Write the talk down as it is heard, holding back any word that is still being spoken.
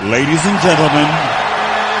Ladies and gentlemen,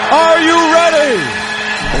 are you ready?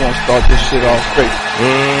 I want to start this shit off straight.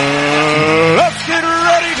 Let's get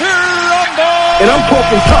ready to rumble! And I'm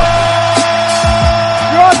talking tough.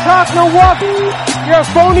 You're talking Milwaukee. You're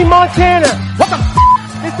phony Montana. What the f***?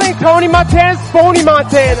 This ain't Tony Montana, it's phony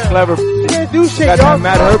Montana. Clever. You didn't do shit, Got y'all. that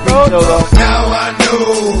Matt Herpes show, though. Now I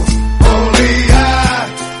know only I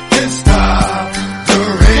can stop the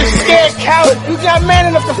rain. You scared coward. You got man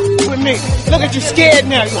enough to f*** with me. Look at you scared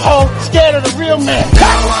now, you hoe. Scared of the real man.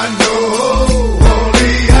 Now I know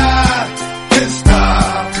only I can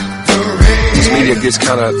stop the rain. This media gets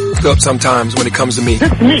kind of up sometimes when it comes to me.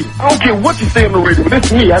 This is me. I don't care what you say on the radio, but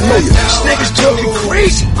this is me. I know you. This nigga's joking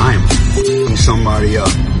crazy. I am f***ing somebody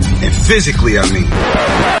up. And physically, I mean.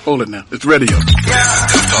 Hold it now. It's radio. This is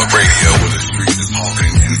Tuff Talk Radio, where the streets is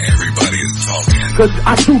talking and everybody is talking. Because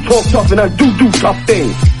I do talk tough and I do tough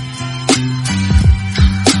things.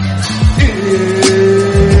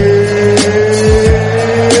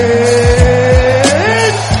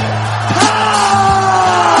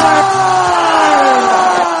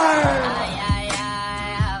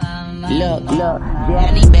 Look,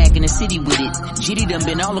 Daddy back in the city with it. Jitty done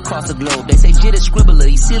been all across the globe. They say Jit a scribbler,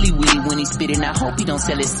 he silly with it when he spit it. I hope he don't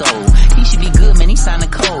sell his soul. He should be good, man, he signed a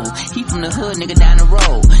code. He from the hood, nigga down the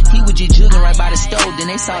road. He was just jugging right by the stove. Then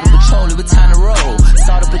they saw the patrol, it was time to roll.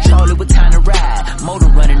 Saw the patrol, it was time to ride. Motor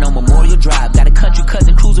running on Memorial Drive. Got a country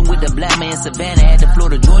cousin cruising with the black man Savannah at the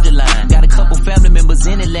Florida-Georgia line. Got a couple family members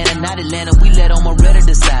in Atlanta, not Atlanta. We let on Moretta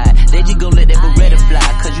decide. They just gon' let that Beretta fly.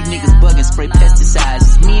 Cause you niggas bugging, spray pesticides.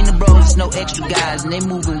 It's me and the bros, no extra guys. And they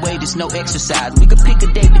moving weight, it's no exercise. We could pick a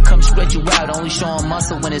date to come stretch you out. Only showing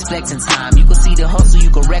muscle when it's flexing time. You can see the hustle, you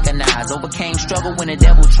can recognize. Overcame struggle when the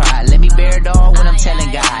devil tried. Let me bear it all when I'm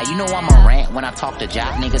telling God. You know I'm a rant when I talk to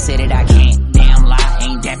Jock. Nigga said that I can't. Damn lie,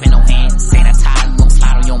 ain't dapping no hand. Sanitize, you gon'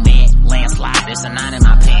 slide on your man. Landslide, there's a 9 in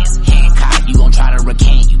my pants. Hand cocked, you gon' try to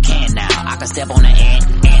recant. You can now. I can step on the ant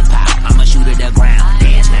pop. I'ma shoot at the ground.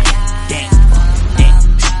 Dance now. Dance.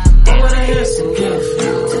 What I ask and give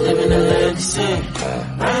to live in the land of sin.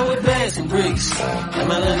 Ride with bags and bricks. And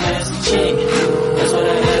my little nasty chick. That's what I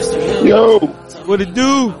asked of him. Yo. What it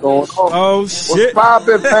do? Oh, shit. What's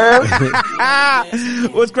poppin',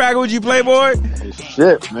 man? What's cracking with you, Playboy?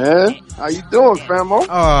 Shit, man. How you doing, famo?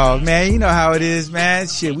 Oh, man, you know how it is, man.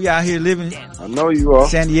 Shit, we out here living. I know you are.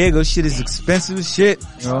 San Diego, shit is expensive as shit.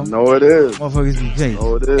 You know? I know it is. Motherfuckers be paying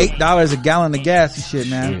 $8 a gallon of gas and shit,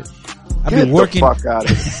 man. I've been working. Get the fuck out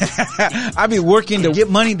of here. I've been working to get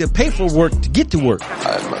money to pay for work to get to work.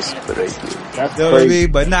 I must break you. That's you know what I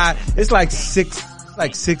mean? But nah, it's like six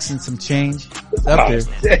and some change. It's up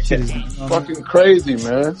there. Shit is fucking crazy,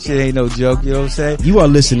 man. Shit ain't no joke, you know what I'm saying? You are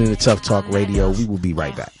listening to Tuff Talk Radio. We will be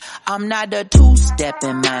right back. I'm not a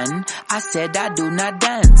two-stepping man. I said I do not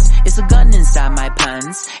dance. It's a gun inside my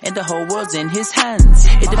pants, and the whole world's in his hands.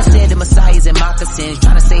 If I said the Messiah's in moccasins,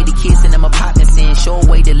 trying to say the kids and them a poppin' sin. Show a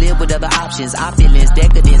way to live with other options. Opulence,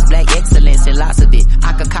 decadence, black excellence, and lots of it.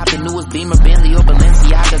 I could cop the newest Beamer, Bentley, or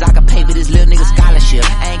Balenciagas. I could pay for this little nigga scholarship.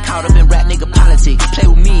 I ain't caught up in rap nigga politics. Play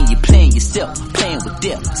with me, you playing yourself. Playing with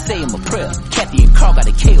death, say in my prayer. Kathy and Carl got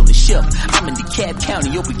a K on the shelf. I'm in DeKalb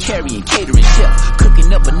County, open carrying, catering chef.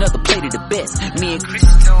 Cooking up another plate of the best. Me and Chris,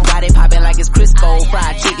 body popping like it's Crisco.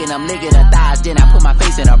 Fried chicken, I'm licking her thighs. Then I put my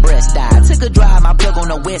face in her breast. I took a drive, my plug on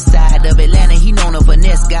the west side of Atlanta. He known to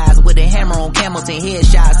finesse guys with a hammer on Hamilton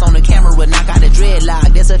headshots. On the camera, knock out a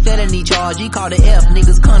dreadlock. That's a felony charge. He called the F.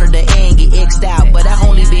 Niggas corner the A and get X'd out. But I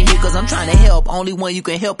only been here cause I'm trying to help. Only one you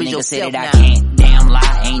can help is nigga yourself. Said that I can't. Damn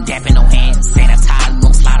lie, ain't dapping no hands. Sanitize, you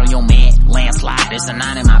gon' slide on your man. Landslide, there's a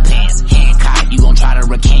 9 in my pants. Hand cocked, you gon' try to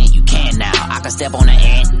recant. You can now. I can step on the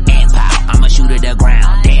ant pop. I'ma shoot at the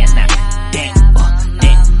ground. Dance now. Dance.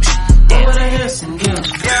 This is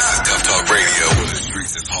Tuff Talk Radio, where the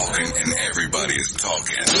streets is talking and everybody is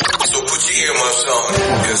talking. So put your earmuffs on,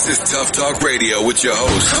 cause this Tuff Talk Radio with your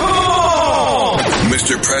hosts,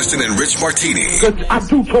 Mr. Preston and Rich Martini. Because I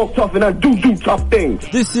do talk tough and I do tough things.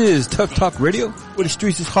 This is Tuff Talk Radio, where the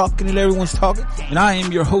streets is talking and everyone's talking. And I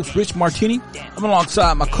am your host, Rich Martini. I'm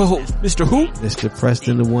alongside my co-host, Mr. Who? Mr.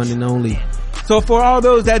 Preston, the one and only. So for all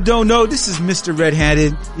those that don't know, this is Mr.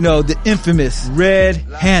 Red-Handed, you know, the infamous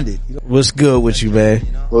Red-Handed. What's good with you, man?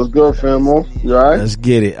 What's good, famo? You alright? Let's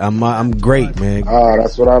get it. I'm great, man. Man.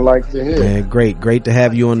 That's what I like to hear. Man, great to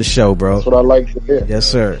have you on the show, bro. That's what I like to hear. Yes,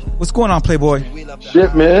 sir. What's going on, Playboy?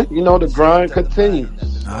 Shit, man. You know, the grind continues.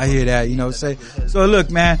 I hear that, so look,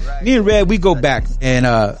 man, me and Red, we go back, and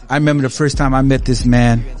I remember the first time I met this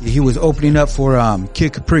man. He was opening up for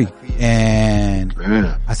Kid Capri, and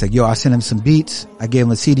I said, yo, I sent him some beats. I gave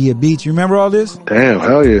him a CD of beats. You remember all this? Damn,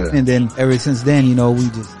 hell yeah. And then ever since then, we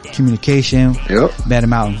just communication. Yep. Met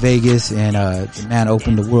him out in Vegas, and the man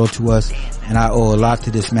opened the world to us, and I owe a lot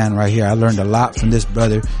to this man right here. I learned a lot from this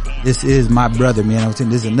brother. This is my brother, man. I'm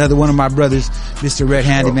saying this is another one of my brothers, Mr. Red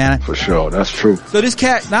Handy, man. For sure, that's true. So this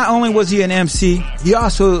cat, not only was he an MC, he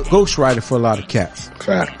also ghostwriter for a lot of cats.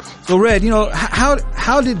 Facts. So Red,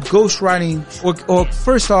 how did ghostwriting, or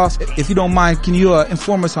first off, if you don't mind, can you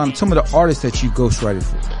inform us on some of the artists that you ghostwrited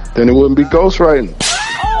for? Then it wouldn't be ghostwriting.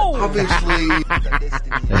 Obviously.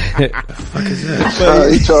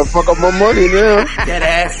 He trying to fuck up my money now. That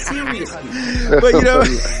ass seriously.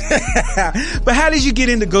 But but how did you get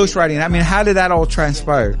into ghostwriting? I mean, how did that all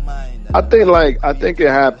transpire? I think it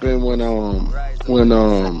happened when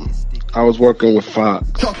I was working with Fox.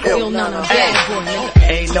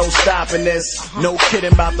 Ain't no stopping this. No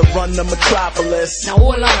kidding about to run the metropolis. Now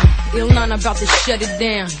hold on, Illana about to shut it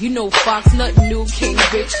down. You know Fox, nothing new. King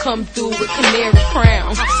bitch come through with Canary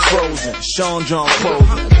Crown. Frozen, Sean John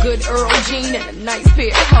Frozen. A good Earl Jean and a nice pair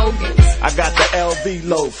of Hogans. I got the LV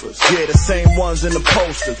loafers. Yeah, the same ones in the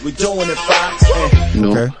posters. We doing it, Fox.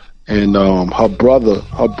 Okay. And her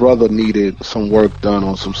brother needed some work done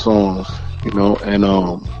on some songs,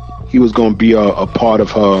 and he was going to be a part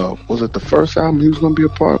of her. Was it the first album he was going to be a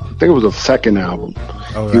part of? I think it was the second album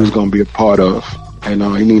he was going to be a part of. And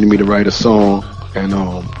he needed me to write a song. And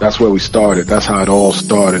that's where we started. That's how it all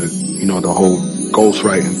started, the whole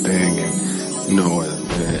ghostwriting thing. And,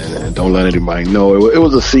 and don't let anybody know. It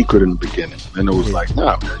was a secret in the beginning. And it was like,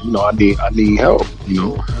 nah, man, I need help,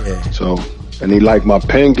 Yeah. So, and he liked my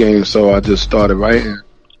pen game, so I just started writing.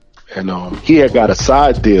 And he had got a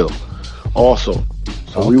side deal also.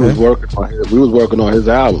 So we was working on his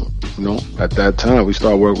album, at that time. We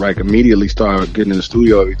started immediately started getting in the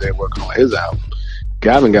studio every day working on his album.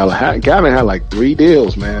 Gavin had like 3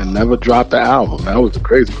 deals, man, never dropped the album. That was the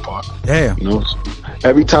crazy part. Damn.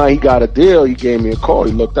 Every time he got a deal, he gave me a call.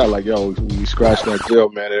 He looked out like, yo, we scratched that deal,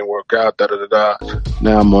 man, it didn't work out, da-da-da-da.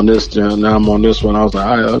 Now I'm on this one. I was like,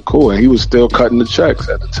 all right, cool. And he was still cutting the checks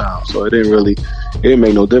at the time. So it didn't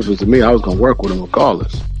make no difference to me. I was going to work with him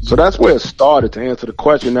regardless. So that's where it started. To answer the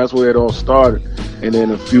question, that's where it all started. And then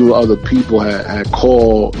a few other people had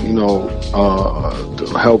called,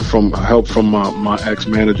 help from my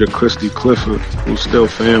ex-manager, Christy Clifford, who's still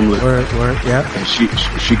family. Word, yeah. And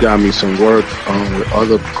she got me some work with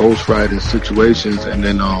other ghostwriting situations. And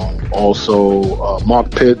then also Mark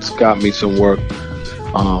Pitts got me some work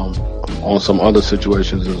on some other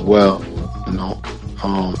situations as well.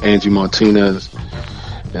 Angie Martinez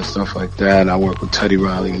and stuff like that. I worked with Teddy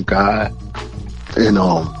Riley and Guy, and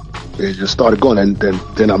it just started going. And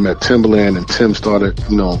then I met Timberland, and Tim started,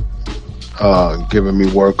 giving me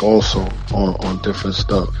work also on different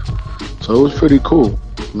stuff. So it was pretty cool.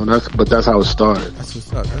 That's how it started. That's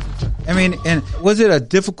what's up. I mean, and was it a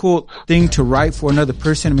difficult thing to write for another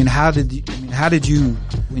person? I mean, how did you,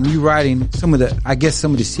 when you writing some of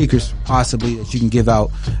the secrets possibly that you can give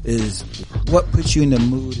out is what puts you in the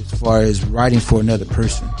mood as far as writing for another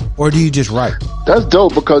person? Or do you just write? That's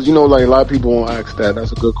dope because, like a lot of people won't ask that.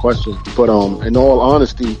 That's a good question. But, in all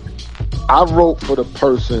honesty, I wrote for the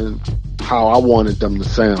person how I wanted them to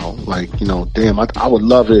sound. Like, damn, I would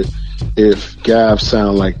love it if Gav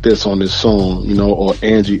sound like this on this song, or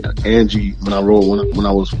Angie, when I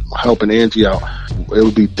was helping Angie out, it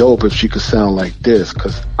would be dope if she could sound like this,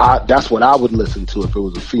 cause that's what I would listen to if it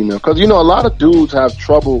was a female. Cause a lot of dudes have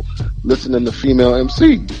trouble listening to female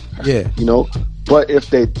MCs. Yeah. But if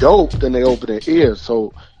they dope, then they open their ears.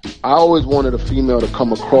 So I always wanted a female to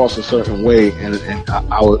come across a certain way, and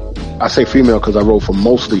I say female because I wrote for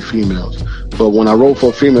mostly females. But when I wrote for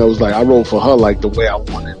a female, it was like I wrote for her like the way I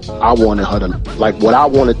wanted her to, like what I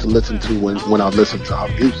wanted to listen to when I listened to her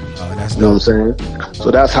music. That's you know what I'm saying?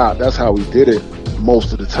 So that's how we did it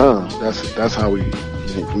most of the time. That's how we.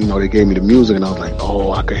 They gave me the music, and I was like,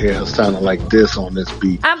 oh, I could hear her sounding like this on this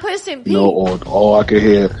beat. I'm pushing P. Or I could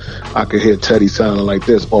hear Teddy sounding like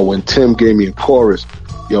this. Or when Tim gave me a chorus,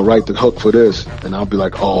 write the hook for this, and I'll be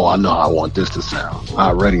like, oh, I know how I want this to sound. I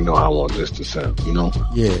already know how I want this to sound,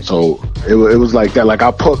 Yeah. So it was like that. Like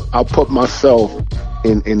I put myself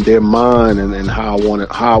in their mind and how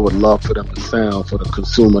I would love for them to sound for the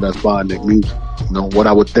consumer that's buying their music. What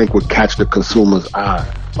I would think would catch the consumer's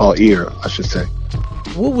eye or ear, I should say.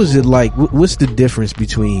 What was it like? What's the difference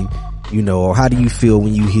between you know, or how do you feel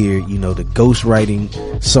when you hear, you know, the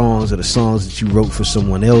ghostwriting songs or the songs that you wrote for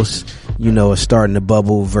someone else, you know, are starting to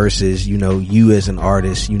bubble versus, you know, you as an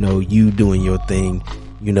artist, you know, you doing your thing,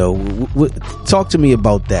 you know, talk to me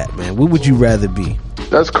about that, man. What would you rather be?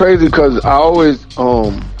 That's crazy because I always,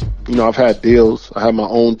 you know, I've had deals. I had my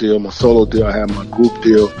own deal, my solo deal. I had my group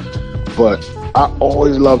deal, but I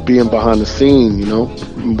always loved being behind the scene, you know.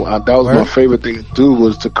 That was my favorite thing to do,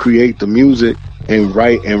 was to create the music and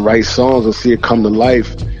write songs and see it come to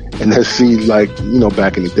life. And then see, like, you know,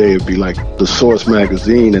 back in the day, it'd be like the Source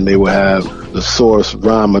magazine, and they would have the Source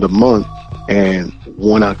rhyme of the month. And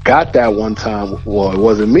when I got that one time, well, it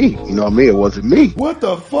wasn't me. You know what I mean? It wasn't me. What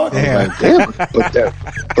the fuck? I was like, damn,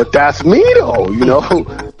 but that's me though, you know?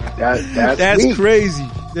 That's me. Crazy.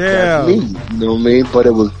 Yeah. That's me. You know what I mean? But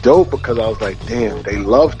it was dope because I was like, damn, they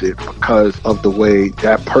loved it because of the way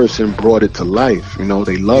that person brought it to life. You know,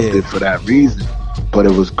 they loved it for that reason. But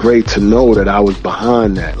it was great to know that I was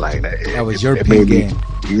behind that. Like that was your big game.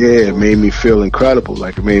 It made me feel incredible.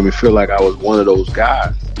 Like it made me feel like I was one of those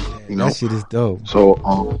guys. You know? That shit is dope. So,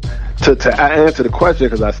 to answer the question,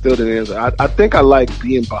 because I still didn't answer, I think I like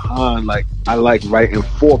being behind. Like I like writing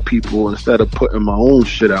for people instead of putting my own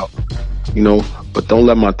shit out. You know, but don't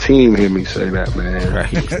let my team hear me say that, man. Right.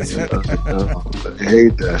 I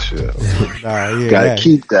hate that shit. Gotta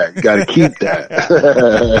keep that. Gotta keep that.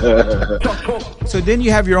 So then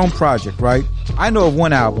you have your own project, right? I know of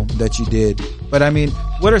one album that you did, but I mean,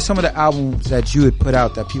 what are some of the albums that you had put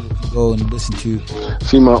out that people can go and listen to?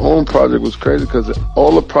 See, my own project was crazy because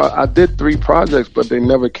I did 3 projects, but they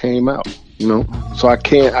never came out. You know, so I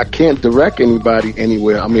can't direct anybody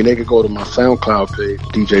anywhere. I mean, they could go to my SoundCloud page,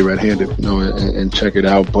 DJ Red Handed, you know, and check it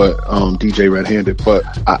out. But DJ Red Handed. But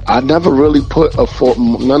I never really put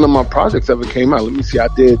none of my projects ever came out. Let me see. I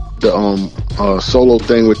did the solo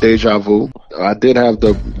thing with Deja Vu. I did have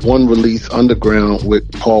the one release underground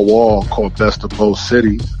with Paul Wall called Best of Both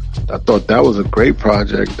Cities. I thought that was a great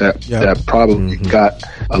project that probably got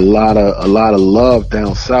a lot of love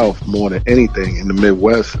down south more than anything in the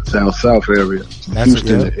Midwest, down south area.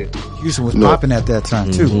 Houston was popping at that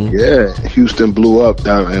time too. Yeah, Houston blew up,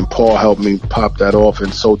 and Paul helped me pop that off,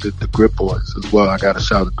 and so did the Grip Boys as well. I got to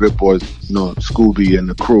shout out the Grip Boys, you know, Scooby and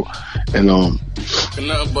the crew, and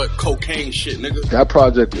nothing but cocaine shit, nigga. That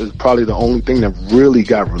project is probably the only thing that really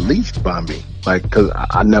got released by me. Like, cause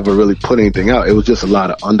I never really put anything out. It was just a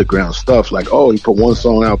lot of underground stuff. Like, oh, he put one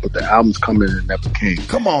song out, but the album's coming and it never came.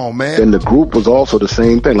 Come on, man. Then the group was also the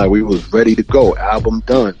same thing. Like, we was ready to go. Album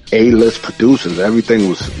done. A-list producers. Everything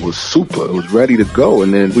was super. It was ready to go.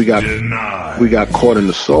 And then we got caught in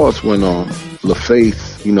the sauce when,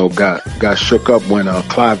 LaFace, you know, got shook up when,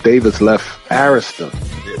 Clive Davis left Arista.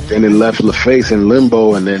 Then it left LaFace in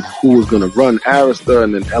limbo, and then who was going to run Arista,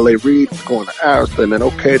 and then L.A. Reid was going to Arista, and then,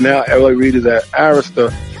 okay, now L.A. Reid is at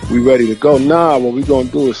Arista, we ready to go. Nah, what we going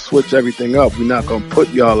to do is switch everything up. We're not going to put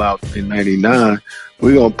y'all out in 99.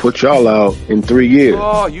 We're going to put y'all out in 3 years.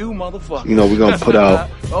 Oh, you motherfucker. You know, we're going to put out,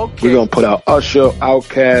 we're going to put out Usher,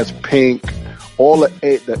 Outkast, Pink, all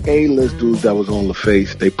the A-list dudes that was on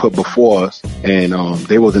LaFace, they put before us, and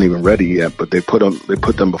they wasn't even ready yet, but they put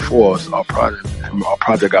them before us. Our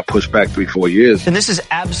project got pushed back 3-4 years. And this is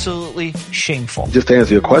absolutely shameful. Just to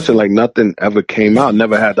answer your question, like nothing ever came out,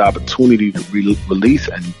 never had the opportunity to release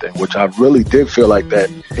anything, which I really did feel like that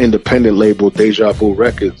independent label, Deja Vu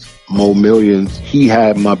Records, Mo Millions, he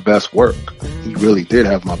had my best work. He really did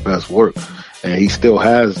have my best work, and he still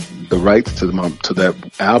has the rights to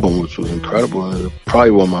that album, which was incredible.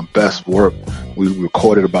 Probably one of my best work. We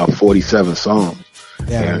recorded about 47 songs,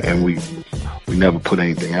 and we never put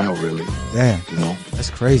anything out really. Damn, you know, that's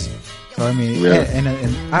crazy. So I mean, and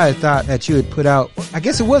I had thought that you had put out. I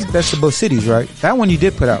guess it was Best of Both Cities, right? That one you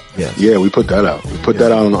did put out. Yeah, we put that out. We put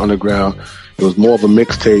that out on the underground. It was more of a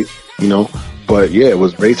mixtape, you know. But yeah, it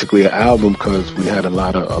was basically an album because we had a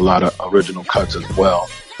lot of original cuts as well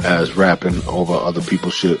as rapping over other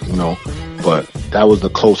people's shit, you know. But that was the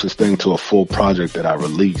closest thing to a full project that I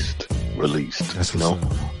released. That's, you know.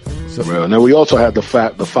 So real. And then we also had the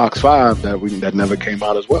Fox 5 that never came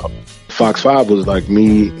out as well. Fox 5 was like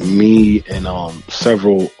me and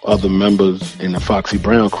several other members in the Foxy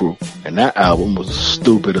Brown crew, and that album was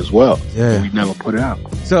stupid as well. Yeah, we never put it out.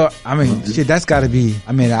 So I mean, shit, that's got to be.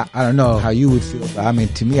 I mean, I don't know how you would feel, but I mean,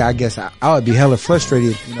 to me, I guess I would be hella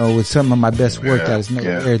frustrated, you know, with some of my best work that is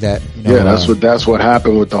nowhere that. You know, that's what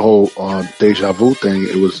happened with the whole Deja Vu thing.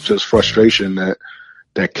 It was just frustration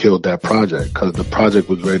that killed that project, because the project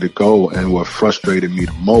was ready to go, and what frustrated me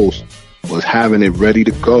the most was having it ready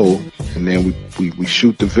to go, and then we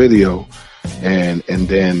shoot the video, and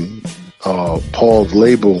then Paul's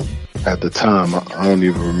label at the time. I don't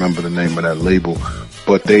even remember the name of that label,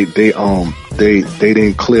 but they didn't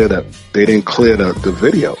clear the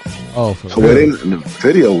video. Oh, for so real? the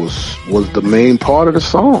video was the main part of the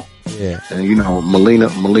song. Yeah. And you know, Melina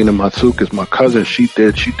Matsuk is my cousin. She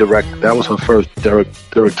directed. That was her first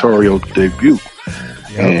directorial debut.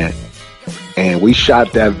 Yep. And we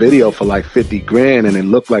shot that video for like $50,000, and it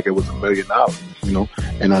looked like it was $1 million, you know.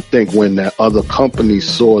 And I think when that other company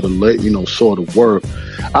saw the work,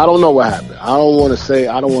 I don't know what happened. I don't want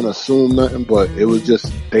to assume nothing, but it was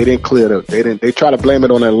just, they didn't clear it. They try to blame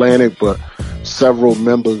it on Atlantic, but several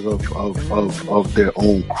members of their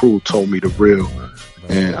own crew told me the real.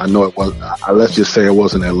 And I know it was, let's just say it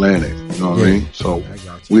wasn't Atlantic, you know what I mean? So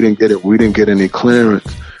we didn't get any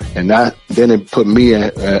clearance. And then it put me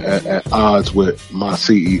at odds with my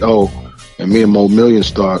CEO, and me and Mo Million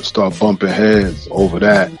start bumping heads over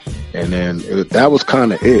that. And then that was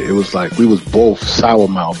kind of it. It was like we was both sour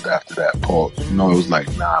mouthed after that, Paul. You know, it was like,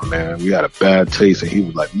 nah, man, we had a bad taste. And he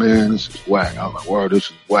was like, man, this is whack. I was like, word, this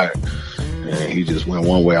is whack. And he just went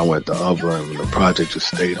one way, I went the other, and the project just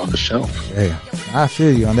stayed on the shelf. Yeah, I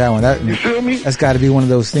feel you on that one. You feel me? That's got to be one of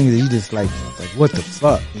those things that you just like what the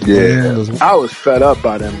fuck? Yeah, I was fed up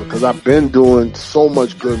by them because I've been doing so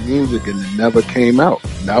much good music and it never came out.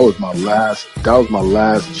 That was my last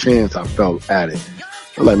chance I felt at it.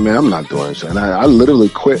 I'm like, man, I'm not doing this. And I literally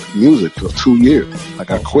quit music for 2 years.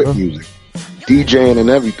 Like, I quit music, DJing and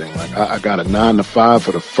everything. Like, I got a 9-to-5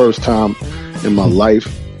 for the first time in my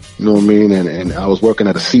life. You know what I mean? And I was working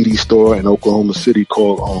at a CD store in Oklahoma City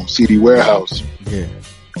called CD Warehouse. Yeah.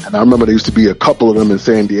 And I remember there used to be a couple of them in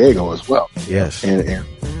San Diego as well. Yes. And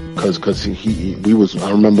cause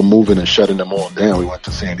I remember moving and shutting them all down. We went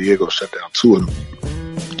to San Diego, shut down 2 of them.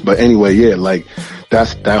 But anyway, yeah, like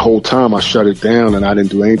that whole time I shut it down and I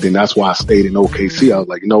didn't do anything. That's why I stayed in OKC. I was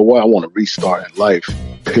like, you know what? I want to restart in life.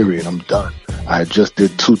 Period. I'm done. I had just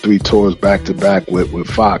did 2-3 tours back to back with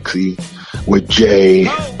Foxy, with Jay,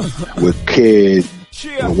 with Kid,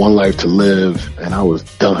 with One Life to Live, and I was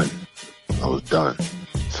done.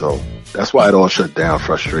 So that's why it all shut down.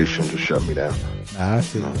 Frustration just shut me down. Nah, I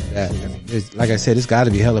feel that. I mean, like I said, it's got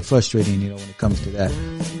to be hella frustrating, you know, when it comes to that,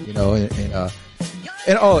 you know,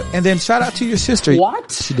 and then shout out to your sister.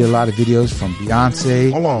 What? She did a lot of videos from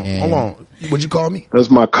Beyonce. Hold on. What'd you call me? That's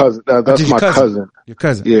my cousin. That's my cousin. Your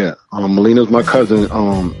cousin. Yeah. Melina's my cousin.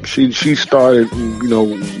 She started, you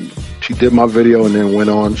know, she did my video and then went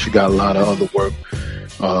on. She got a lot of other work.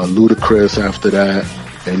 Ludacris after that,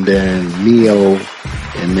 and then Neo,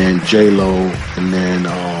 and then J-Lo, and then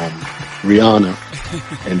Rihanna,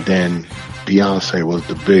 and then Beyonce was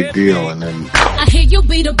the big deal. And then I hear you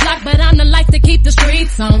be the block, but I'm the life to keep the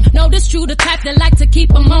streets on. No, this true, the type that like to keep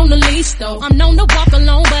them on the leash though. I'm known to walk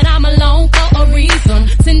alone, but I'm alone for a reason.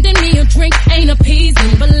 Sending me a drink ain't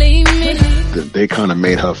appeasing, believe me. They kind of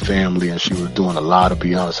made her family, and she was doing a lot of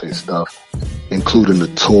Beyonce stuff, including the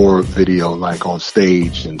tour video, like on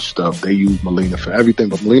stage and stuff. They used Melina for everything,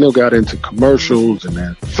 but Melina got into commercials, and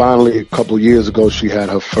then finally a couple of years ago she had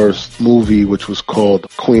her first movie, which was called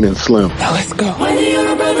Queen and Slim. Now let's go. Whether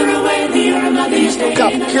you're a brother or whether you're a mother, you stay.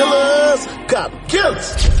 Cop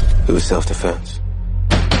killers. It was self-defense.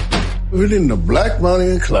 We're in the Black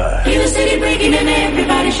Bonnie and Clyde. In the city breaking and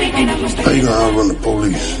everybody shaking up. How you gonna outrun the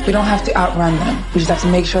police? We don't have to outrun them. We just have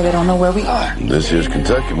to make sure they don't know where we are. This here's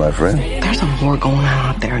Kentucky, my friend. There's a war going on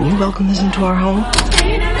out there, and you welcome this into our home?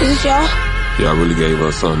 Is this y'all? Y'all really gave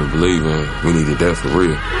us something to believe in. We needed that for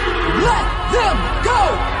real. Let them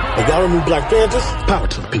go! They got a new Black Panthers. Power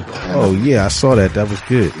to the people. Oh yeah, I saw that. That was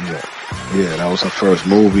good. Yeah, that was her first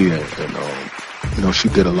movie, and you know, she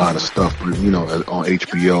did a lot of stuff, you know, on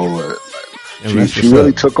HBO. She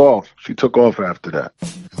really took off. She took off after that.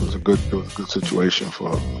 It was a good situation for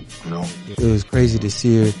her, you know. It was crazy to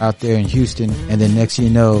see her out there in Houston, and then next thing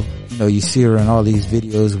you know, you see her in all these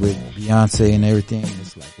videos with Beyonce and everything.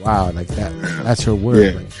 It's like, wow, like that's her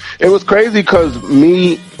word. Yeah. It was crazy because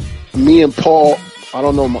me and Paul, I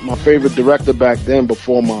don't know, my favorite director back then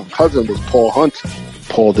before my cousin was Paul Hunter.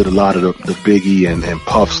 Paul did a lot of the Biggie and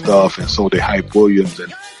Puff stuff, and so did Hype Williams,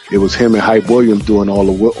 and it was him and Hype Williams doing all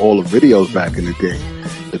the videos back in the day,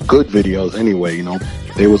 the good videos anyway. You know,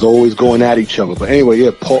 they was always going at each other. But anyway,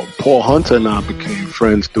 yeah, Paul Hunter and I became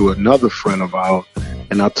friends through another friend of ours,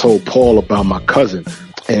 and I told Paul about my cousin,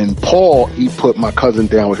 and Paul, he put my cousin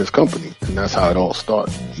down with his company, and that's how it all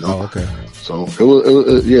started. You know? Oh, okay. So it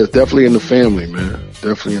was yeah, it's definitely in the family, man.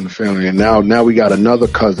 Definitely in the family. And now we got another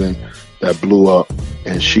cousin that blew up,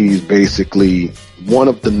 and she's basically one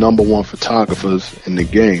of the #1 photographers in the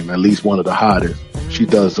game, at least one of the hottest. She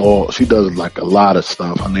does like a lot of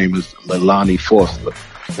stuff. Her name is Leilani Foster.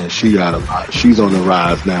 and she's on the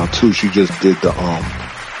rise now too. She just did the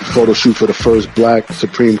photo shoot for the first black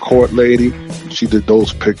Supreme Court lady. She did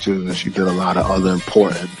those pictures, and she did a lot of other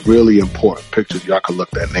really important pictures. Y'all can look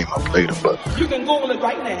that name up later, but You can Google it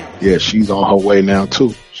right now. yeah, she's on her way now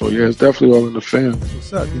too. So yeah, it's definitely all in the fam.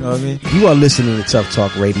 What's up? You know what I mean? You are listening to Tuff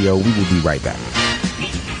Talk Radio. We will be right back.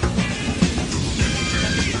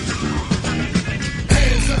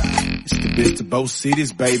 It's the bitch to both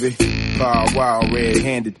cities, baby. Wild,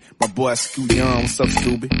 red-handed. My boy Scoot Young, what's up,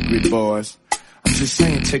 stupid? Grit boys. I'm just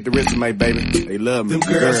saying, check the resume, baby. They love me. Them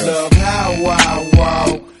girls love how I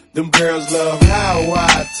walk. Them girls love how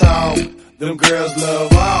I talk. Them girls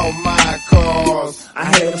love all my cars.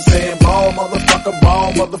 I hear them saying ball,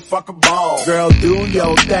 motherfucker, ball. Girl, do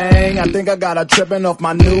your thing. I think I got her tripping off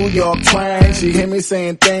my New York twang. She hear me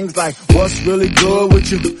saying things like, what's really good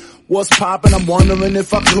with you? What's poppin'? I'm wondering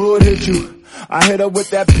if I could hit you. I hit her with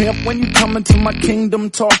that pimp when you come into my kingdom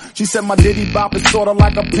talk. She said my ditty bop is sorta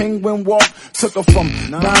like a penguin walk. Took her from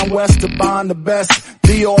 9 West to buying the best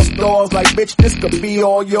Dior stores. Like, bitch, this could be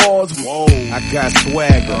all yours. Whoa, I got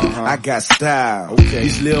swagger, I got style. Okay.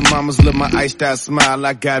 These little mamas love my iced out smile.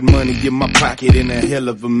 I got money in my pocket in a hell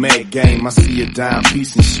of a Mac game. I see a dime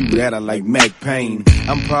piece and shoot at her like Mac Payne.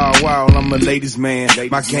 I'm Power Wild, I'm a ladies man.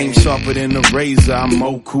 My game sharper than a razor, I'm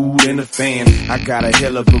more cool than a fan. I got a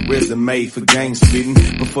hell of a resume for gang spitting.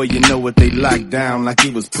 Before you know it, they locked down like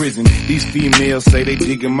it was prison. These females say they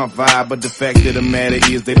digging my vibe, but the fact of the matter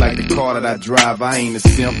is they like the car that I drive. I ain't a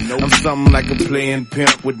simp. I'm something like a playing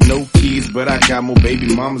pimp with no kids, but I got more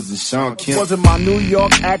baby mamas than Sean Kemp. Was it my New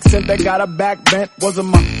York accent that got a back bent? Was it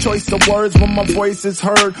my choice of words when my voice is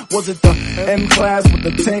heard? Was it the M class with the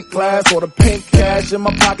 10th class or the pink cash in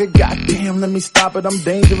my pocket? Goddamn, let me stop it. I'm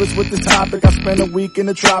dangerous with this topic. I spent a week in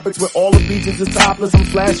the tropics where all the beaches is topless. I'm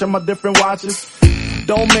flashing my different watches.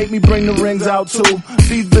 Don't make me bring the rings out too.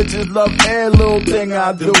 These bitches love every little thing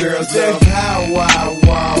I do. Them girls love how I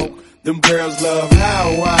walk. Them girls love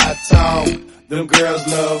how I talk. Them girls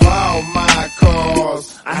love all my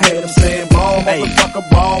cars. I hear them saying ball, motherfucker,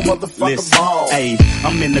 ball. Hey,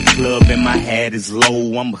 I'm in the club and my hat is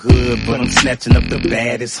low. I'm hood, but I'm snatching up the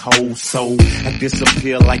baddest hoe. So I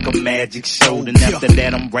disappear like a magic show. Then after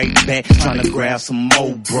that, I'm right back trying to grab some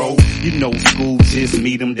more, bro. You know, school just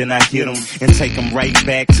meet them, then I hit them and take them right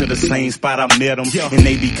back to the same spot I met them. And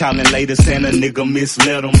they be calling later saying a nigga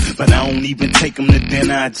misled them, but I don't even take them to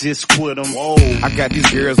dinner. I just quit them. Whoa, I got these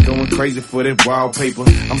girls going crazy for that wallpaper.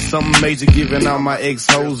 I'm something major, giving all my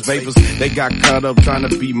ex-hoes vapors. They got caught up trying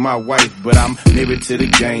to be my wife, but I'm married to the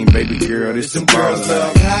game, baby girl. This some girls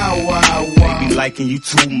love how I walk. They be liking you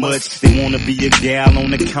too much. They wanna be a gal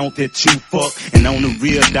on the count that you fuck. And on the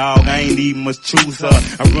real dog, I ain't even much choose her.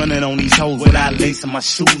 I'm running on these hoes without lacing my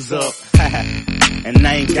shoes up. And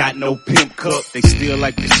I ain't got no pimp cup. They still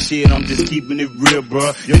like the shit, I'm just keeping it real,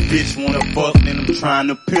 bruh. Your bitch wanna fuck, then I'm trying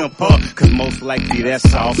to pimp her. Cause most likely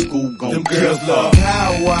that's all school gon' Them girls love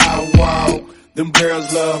how I walk. Them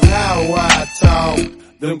girls love how I talk.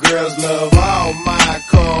 Them girls love all my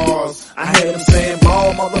cars. I hear them saying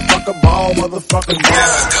ball, motherfucker, ball. This is Tuff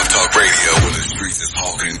Talk Radio, where the streets is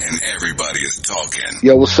talking and everybody is talking.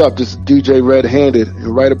 Yo, what's up? This is DJ Red Handed,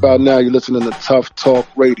 and right about now you're listening to Tuff Talk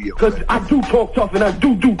Radio. Cause I do talk tough and I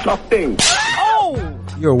do tough things.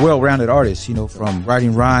 You're a well-rounded artist, you know, from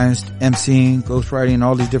writing rhymes, MCing, ghostwriting,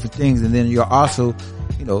 all these different things. And then you're also,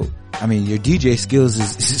 you know, I mean, your DJ skills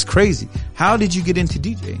is crazy. How did you get into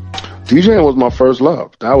DJing? DJing was my first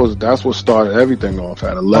love. That's what started everything off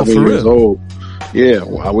at 11 years old. Yeah,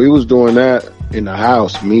 while we was doing that in the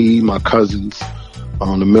house, me, my cousins,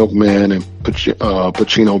 the Milkman and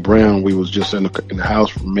Pacino Brown, we was just in the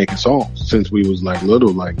house making songs since we was like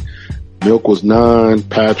little. Like Milk was 9,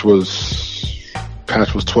 Patch was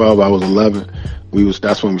 12, I was 11.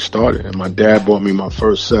 That's when we started. And my dad bought me my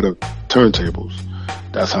first set of turntables.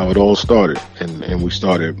 That's how it all started. And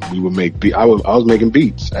we would make beats. I was making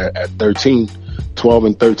beats at 12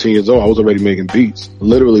 and 13 years old. I was already making beats.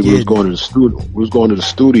 Literally, we was going to the studio. We was going to the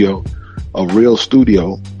studio, a real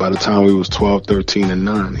studio, by the time we was 12, 13, and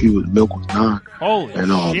 9. Milk was 9. Holy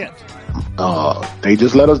shit. They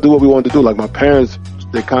just let us do what we wanted to do. Like my parents,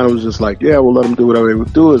 they kind of was just like, yeah, we'll let them do whatever they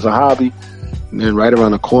would do. It's a hobby. And then right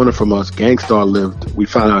around the corner from us, we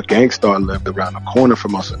found out Gangstar lived around the corner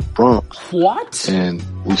from us in the Bronx. What? And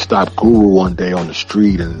we stopped Guru one day on the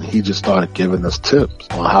street, and he just started giving us tips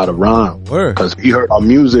on how to rhyme. Because he heard our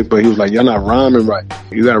music, but he was like, you're not rhyming right.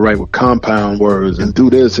 You gotta write with compound words and do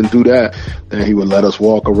this and do that. Then he would let us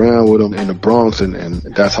walk around with him in the Bronx, and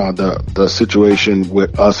that's how the situation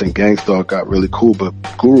with us and Gangstar got really cool. But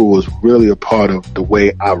Guru was really a part of the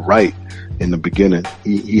way I write in the beginning.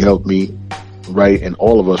 He helped me write and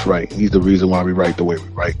all of us write. He's the reason why we write the way we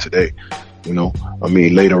write today. You know, I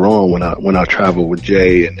mean, later on when I traveled with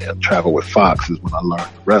Jay and traveled with Fox is when I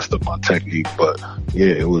learned the rest of my technique. But yeah,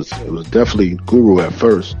 it was definitely Guru at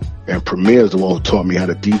first, and Premier is the one who taught me how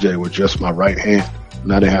to DJ with just my right hand.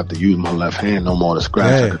 And I didn't have to use my left hand no more to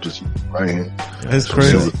scratch. I could just use my right hand. That's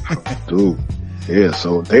crazy, dude. Yeah,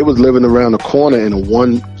 so they was living around the corner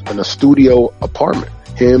in a studio apartment.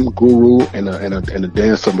 Him, Guru, and a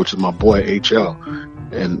dancer, which is my boy HL.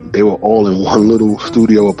 And they were all in one little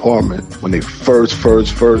studio apartment when they first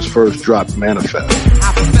dropped Manifest.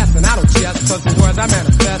 I profess and I don't jest, cause the words I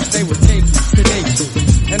manifest, they were tenacious.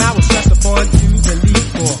 And I was stressed upon Jews and need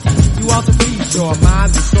for. You also feed your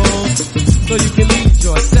minds and souls, so you can lead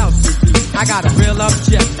yourself to be. I got a real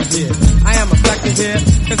objective here. I am effective here,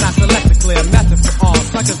 cause I select a clear method for all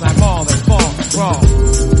suckers I maul and fall wrong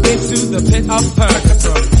into the pit of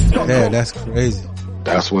purgatory. Yeah, that's crazy.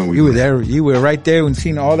 That's when you were there. You were right there when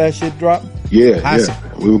seeing all that shit drop. Yeah.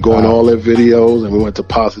 We were going to all their videos, and we went to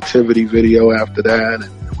Positivity video after that,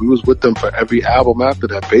 and we was with them for every album after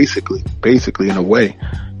that. Basically, in a way,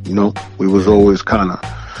 you know, we was always kind of.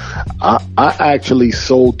 I actually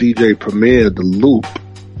sold DJ Premier the loop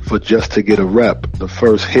for just to get a rep. The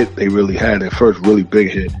first hit they really had, their first really big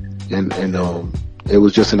hit, and it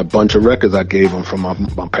was just in a bunch of records I gave them from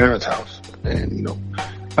my parents' house, and you know.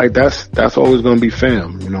 Like that's always gonna be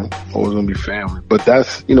fam, you know, always gonna be family. But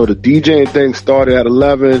that's, you know, the DJing thing started at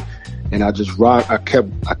 11, and I just rocked. I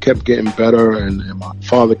kept getting better, and my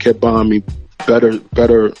father kept buying me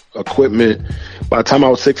better equipment. By the time I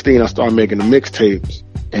was 16, I started making the mixtapes,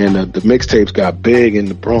 and the mixtapes got big in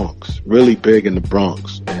the Bronx, really big in the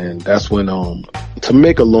Bronx, and that's when to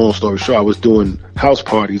make a long story short, I was doing house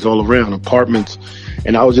parties all around apartments.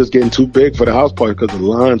 And I was just getting too big for the house party because the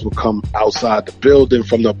lines would come outside the building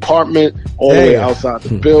from the apartment all the way outside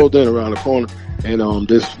the building around the corner. And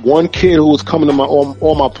this one kid who was coming to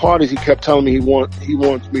all my parties, he kept telling me he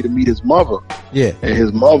wants me to meet his mother. Yeah. And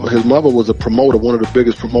his mother was a promoter, one of the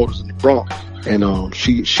biggest promoters in the Bronx. And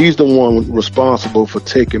she's the one responsible for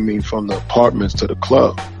taking me from the apartments to the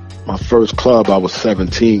club. My first club, I was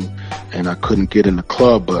 17, and I couldn't get in the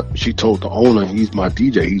club, but she told the owner, he's my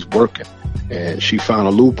DJ, he's working. And she found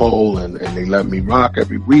a loophole, and they let me rock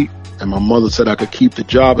every week. And my mother said I could keep the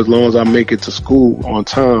job as long as I make it to school on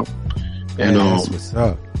time. And that's what's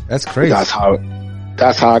up. That's crazy. That's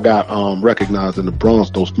how I got recognized in the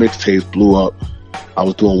Bronx. Those mixtapes blew up. I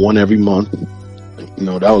was doing one every month. You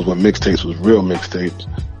know, that was when mixtapes was real mixtapes.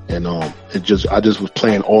 And I just was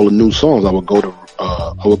playing all the new songs. I would go to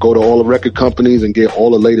all the record companies and get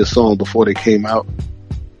all the latest songs before they came out.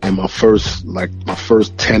 And my first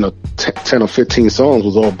 10 or 15 songs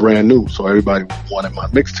was all brand new. So everybody wanted my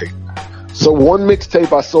mixtape. So one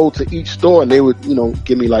mixtape I sold to each store, and they would, you know,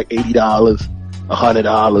 give me like $80,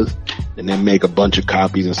 $100, and then make a bunch of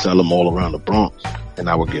copies and sell them all around the Bronx. And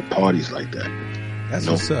I would get parties like that. That's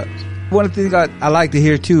what's up. One of the things I like to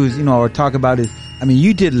hear too is, you know, or talk about is, I mean,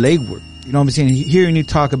 you did legwork. You know what I'm saying? Hearing you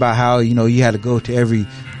talk about how, you know, you had to go to every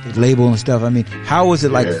label and stuff. I mean, how was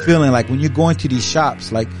it like feeling like when you're going to these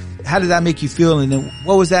shops? Like, how did that make you feel? And then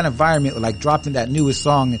what was that environment like, dropping that newest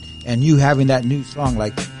song and you having that new song?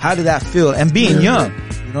 Like, how did that feel? And being young,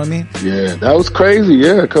 you know what I mean? Yeah, that was crazy.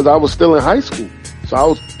 Yeah, because I was still in high school. So I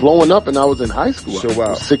was blowing up, and I was in high school.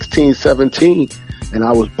 I was 16, 17, and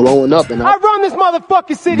I was blowing up. And I run this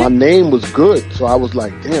motherfucking city. My name was good. So I was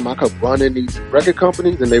like, damn, I could run in these record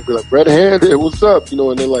companies, and they'd be like, Red Handed, what's up? You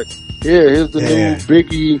know, and they're like, yeah, here's the new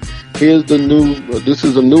Biggie. Here's the new, this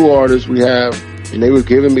is a new artist we have. And they were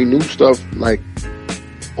giving me new stuff like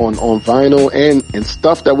on vinyl and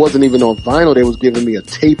stuff that wasn't even on vinyl. They was giving me a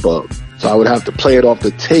tape of. So I would have to play it off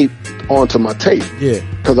the tape onto my tape. Yeah.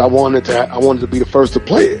 Cause I wanted to be the first to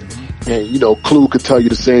play it. And you know, Clue could tell you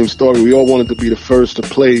the same story. We all wanted to be the first to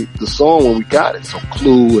play the song when we got it. So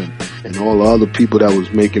Clue and all the other people that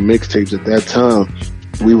was making mixtapes at that time,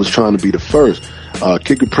 we was trying to be the first.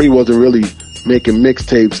 Kid Capri wasn't really making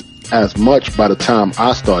mixtapes as much by the time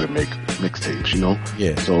I started making mixtapes, you know?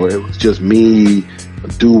 Yeah. So it was just me,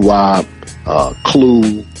 Doo-Wop,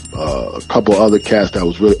 Clue, a couple other cats that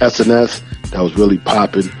was really, SNS, that was really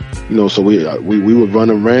popping. You know, so we would run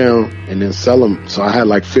around and then sell them. So I had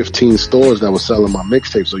like 15 stores that were selling my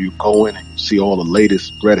mixtapes. So you go in and you see all the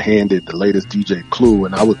latest Red Handed, the latest DJ Clue,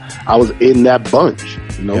 and I was in that bunch,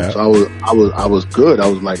 you know? Yeah. So I was good. I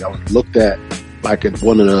was looked at like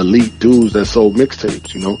one of the elite dudes that sold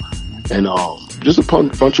mixtapes, you know? And, just a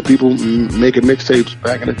bunch of people making mixtapes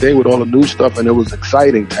back in the day with all the new stuff, and it was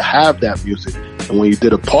exciting to have that music. And when you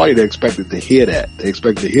did a party, they expected to hear that. They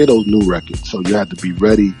expected to hear those new records. So you had to be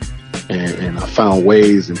ready And I found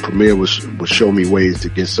ways, and Premier would show me ways to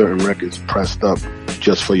get certain records pressed up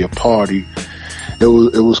just for your party. It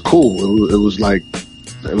was cool. It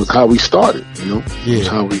was how we started, you know?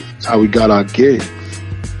 Yeah. It was how we got our gigs.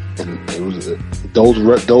 And it was,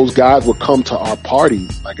 those guys would come to our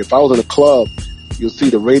parties. Like if I was in a club, you'll see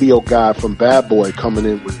the radio guy from Bad Boy coming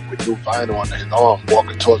in with new vinyl on his arm,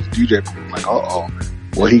 walking towards the DJ booth, like,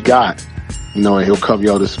 what he got? You know, and he'll come,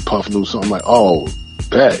 yo, this is Puff new song. I'm like, oh,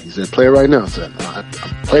 bet. He said, play it right now. I said, no, I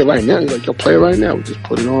play it right now. He's like, yo, play it right now. We just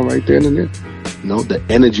put it on right there and there. You know, the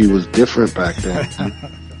energy was different back then.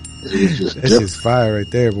 It was just That's just fire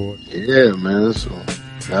right there, boy. Yeah, man. So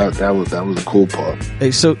that was a cool part.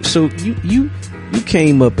 Hey, so you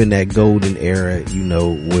came up in that golden era, you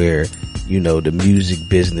know, where, you know, the music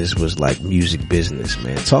business was like music business,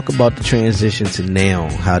 man. Talk about the transition to now,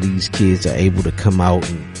 how these kids are able to come out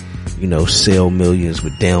and, you know, sell millions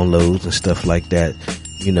with downloads and stuff like that.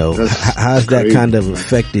 You know, how's that kind of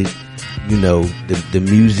affected, you know, the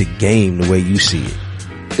music game the way you see it?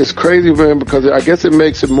 It's crazy, man, because I guess it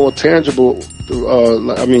makes it more tangible.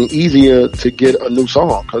 Easier to get a new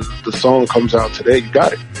song, because the song comes out today, you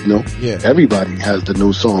got it. You know, Everybody has the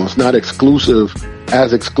new song. It's not exclusive for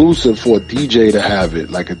a DJ to have it.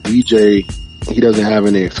 Like a DJ, he doesn't have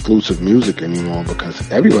any exclusive music anymore because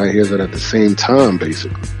everybody hears it at the same time,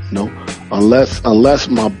 basically. You know, unless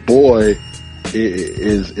my boy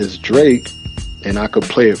is Drake, and I could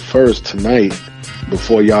play it first tonight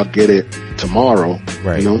before y'all get it tomorrow.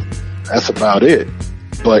 Right. You know, that's about it.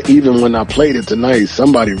 But even when I played it tonight,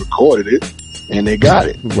 somebody recorded it and they got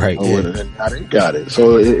it. Right. And now they got it.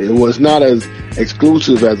 So it was not as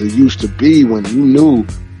exclusive as it used to be when you knew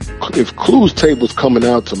if Clue's tape was coming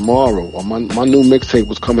out tomorrow or my new mixtape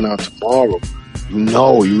was coming out tomorrow, you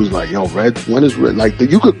know, you was like, yo, Red, when is Red? Like,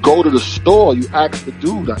 you could go to the store, you ask the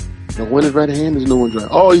dude, like, when is Red Hand's new one drop?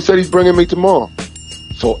 Oh, he said he's bringing me tomorrow.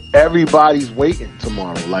 So everybody's waiting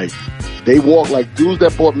tomorrow. Like, they walk, like dudes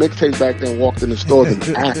that bought mixtapes back then walked in the stores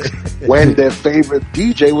and asked when their favorite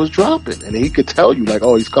DJ was dropping. And he could tell you, like,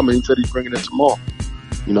 oh, he's coming. He said he's bringing it tomorrow.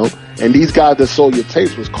 You know? And these guys that sold your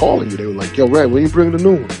tapes was calling you. They were like, yo, Red, when you bringing the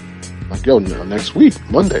new one? Like, yo, next week,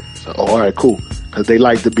 Monday. So, all right, cool. Because they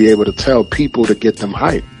like to be able to tell people to get them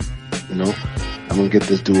hype. You know? I'm going to get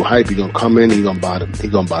this dude hype. He going to come in. He going to buy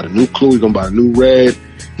the new Clue. He going to buy the new Red.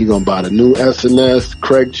 He gonna buy the new SNS,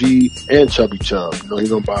 Craig G, and Chubby Chub. You know, he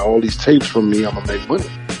gonna buy all these tapes from me. I'm gonna make money.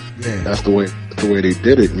 Yeah. That's the way they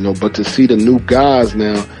did it. You know, but to see the new guys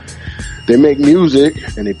now, they make music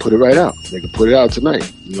and they put it right out. They can put it out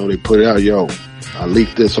tonight. You know, they put it out. Yo, I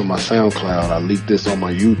leaked this on my SoundCloud. I leaked this on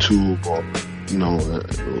my YouTube. Or, you know,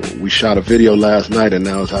 we shot a video last night and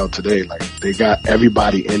now it's out today. Like, they got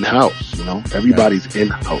everybody in house. You know, everybody's in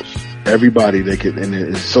house. Everybody they can, and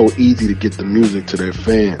it's so easy to get the music to their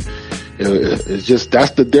fans. It's just, that's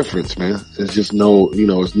the difference, man. It's just it's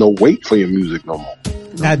no wait for your music no more. You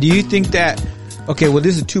know? Now, do you think that, okay, well,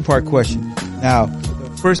 this is a two-part question. Now,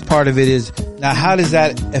 the first part of it is, now how does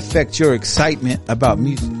that affect your excitement about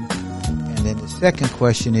music? And then the second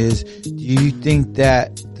question is, do you think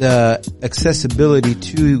that the accessibility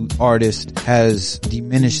to artists has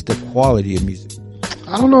diminished the quality of music?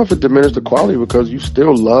 I don't know if it diminished the quality because you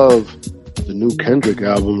still love the new Kendrick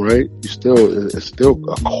album, right? It's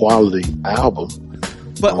still a quality album.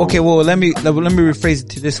 But okay, well, let me rephrase it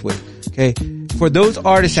to this way. Okay, for those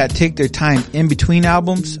artists that take their time in between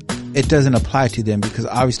albums, it doesn't apply to them because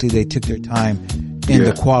obviously they took their time in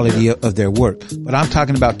the quality of their work. But I'm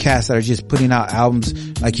talking about cats that are just putting out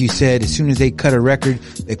albums, like you said. As soon as they cut a record,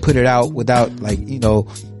 they put it out without, like, you know,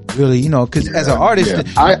 really, you know, because as an artist,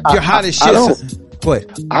 you're hot as shit. What?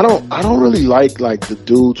 I don't really like the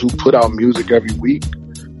dudes who put out music every week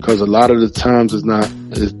because a lot of the times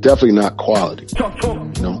it's definitely not quality.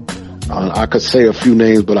 You know, I could say a few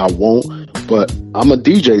names, but I won't. But I'm a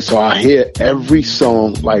DJ, so I hear every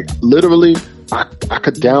song. Like literally, I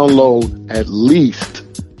could download at least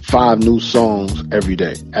 5 new songs every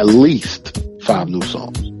day. At least 5 new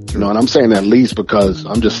songs. You know, and I'm saying at least because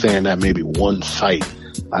I'm just saying that maybe one site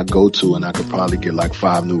I go to and I could probably get like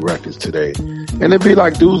 5 new records today. And it'd be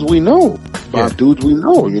like dudes we know. 5 dudes we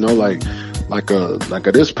know, you know, like a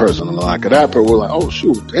this person and like a that person. We're like, oh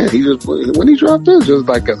shoot, damn, when he dropped this, just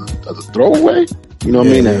like as a throwaway. You know what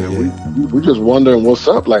I mean? And we just wondering what's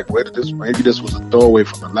up, like maybe this was a throwaway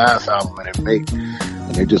from the last album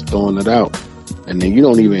and they just throwing it out. And then you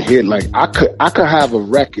don't even hear, like, I could have a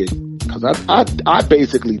record, cause I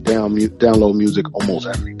basically download music almost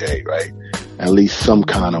every day, right? At least some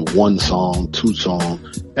kind of 1 song, 2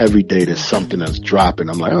 songs every day. There's something that's dropping.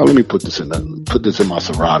 I'm like, oh, let me put this in my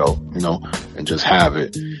Serato, you know, and just have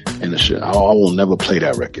it in the shit. I will never play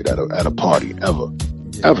that record at a party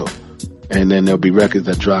ever. And then there'll be records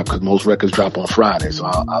that drop, because most records drop on Friday. So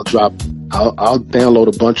I'll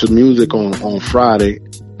download a bunch of music on Friday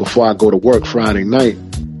before I go to work Friday night,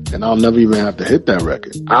 and I'll never even have to hit that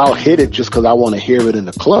record. I'll hit it just because I want to hear it in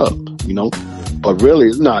the club, you know. But really,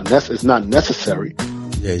 it's not necessary.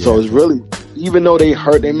 Yeah. So it's really, even though they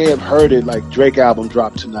may have heard it, like Drake album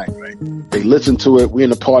dropped tonight, right? They listen to it. We in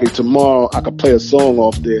the party tomorrow. I could play a song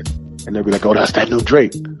off there, and they'll be like, "Oh, that's that new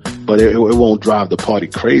Drake." But it won't drive the party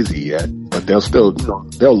crazy yet. But they'll still, you know,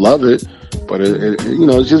 they'll love it. But you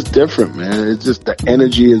know, it's just different, man. It's just the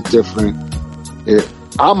energy is different.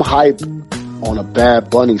 I'm hyped on a Bad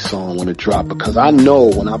Bunny song when it drops, because I know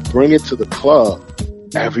when I bring it to the club,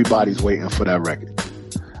 everybody's waiting for that record.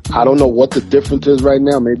 I don't know what the difference is right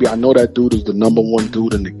now. Maybe I know that dude is the number one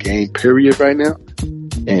dude in the game, period, right now.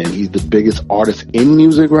 And he's the biggest artist in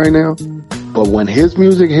music right now. But when his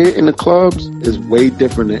music hit in the clubs, it's way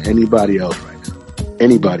different than anybody else right now.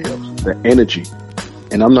 Anybody else. The energy.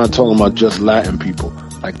 And I'm not talking about just Latin people.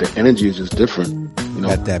 Like, the energy is just different. You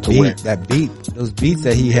know, that beat, those beats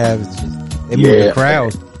that he has, they move the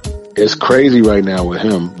crowd. It's crazy right now with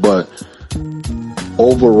him. But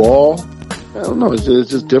overall, I don't know, it's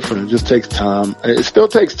just different. It just takes time. It still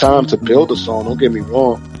takes time to build a song, don't get me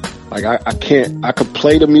wrong. Like, I could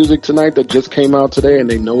play the music tonight that just came out today, and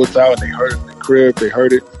they know it's out, and they heard it in the crib, they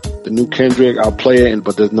heard it, the new Kendrick, I'll play it,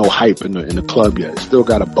 but there's no hype in the club yet. It's still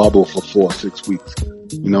got a bubble for 4 or 6 weeks,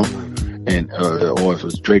 you know? And, or if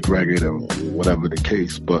it's Drake record or whatever the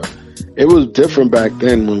case. But it was different back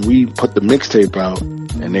then when we put the mixtape out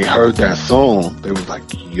and they heard that song, they was like,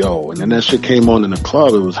 yo, and then that shit came on in the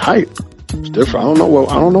club, it was hype. It's different. I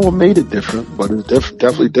don't know what made it different, but it's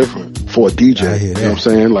definitely different for a DJ. You know what I'm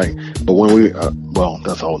saying? Like, but when we, well,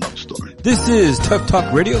 that's a whole nother story. This is Tuff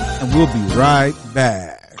Talk Radio, and we'll be right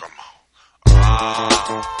back.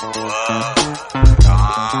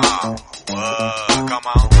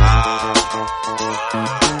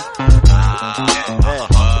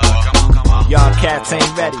 Y'all cats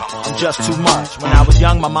ain't ready. I'm just too much. When I was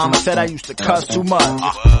young, my mama said I used to cuss too much.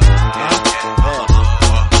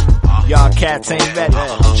 Y'all cats ain't ready,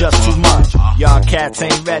 I'm just too much. Y'all cats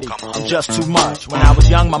ain't ready, I'm just too much. When I was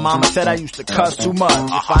young, my mama said I used to cuss too much.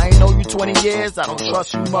 If I ain't know you 20 years, I don't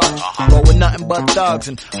trust you much. Roll with nothing but thugs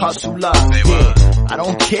and hustle love. Yeah, I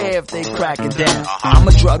don't care if they crack it down. I'm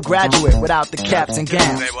a drug graduate without the caps and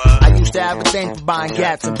gowns. I used to have a thing for buying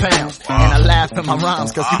gats and pounds. And I laugh at my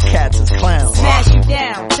rhymes cause you cats is clowns. Smash you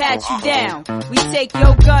down, pat you down. We take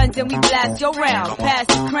your guns and we blast your rounds. Pass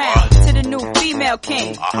the crown to the new female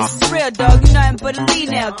king. This is real, dog, you nothing but a lead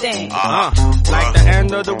now thing. Like the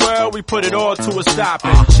end of the world, we put it all to a stop.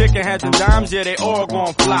 And chicken heads and dimes, yeah, they all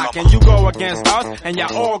gon' flock. And you go against us, and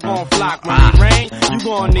y'all all gon' flock. When it rain, you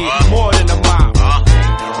gon' need more than a mop.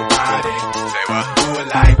 Ain't nobody, say what? Do it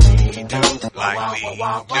like we do, like we do.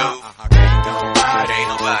 Ain't nobody,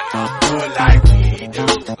 do it like we do,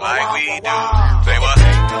 like we do. Say what?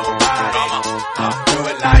 Ain't nobody, do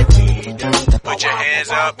it like we do. Put your hands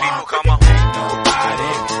up, people, come on. Ain't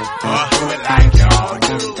nobody, do it like y'all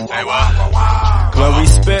do. Say what? When we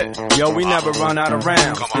spit, yo, we never run out of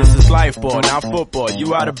rounds. This is life ball, not football,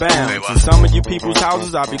 you out of bounds. In some of you people's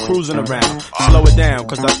houses, I'll be cruising around. Slow it down,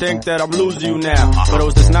 cause I think that I'm losing you now. For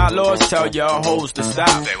those that's not lost, tell y'all hoes to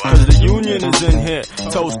stop. Cause the union is in here,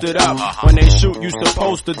 toasted up. When they shoot, you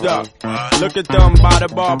supposed to duck. Look at them by the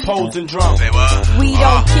bar, posing drunk. We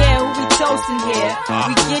don't care who we toasting here.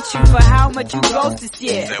 We get you for how much you gross this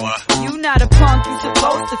year. You not a punk, you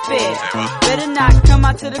supposed to fear. Better not come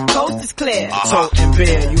out to the coast, it's clear. And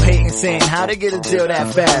beer, you hating saying how to get a deal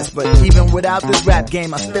that fast. But even without this rap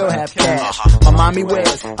game, I still have cash. My mommy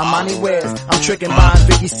wears, Amani wears. I'm tricking buying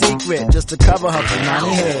Biggie's secret just to cover her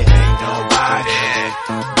Panani head. Ain't nobody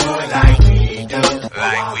do it like we do,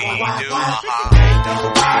 like we do. Ain't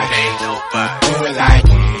nobody do it like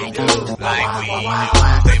we do, like we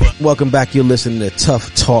do. Welcome back. You're listening to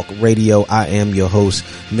Tuff Talk Radio. I am your host,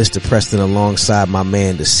 Mr. Preston, alongside my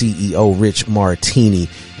man, the CEO, Rich Martini.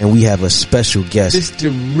 And we have a special guest,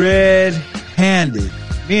 Mr. Red-Handed.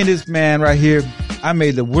 Me and this man right here, I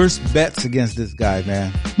made the worst bets against this guy,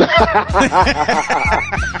 man.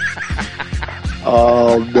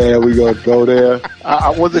 Oh man, we gonna go there. I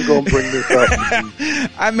wasn't gonna bring this up.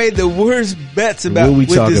 I made the worst bets about what we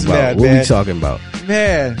talking this about. man, what man. we talking about,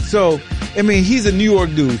 man? So I mean, he's a New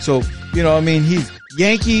York dude. So you know, I mean, he's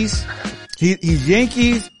Yankees, He's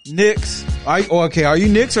Yankees, Knicks. Are you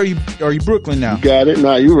Knicks or are you Brooklyn now? You got it.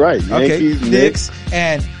 No, you're right. Yankees, Okay, Knicks,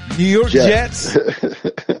 and New York Jets.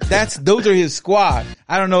 Those are his squad.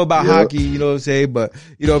 I don't know about hockey, you know what I'm saying, but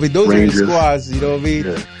those Rangers. Are his squads, you know what I mean?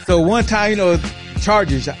 Yeah. So one time,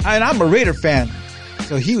 Chargers, and I'm a Raider fan.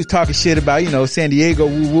 So he was talking shit about, San Diego.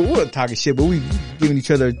 We were talking shit, but we giving each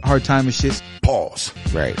other a hard time and shit. Pause.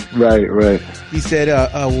 Right. He said,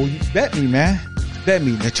 well, you bet me, man. Bet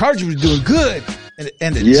me. The Chargers were doing good.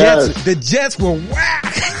 And the Jets were whack.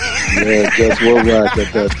 Yeah, Jets were whack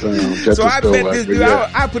at that time. So I bet this dude,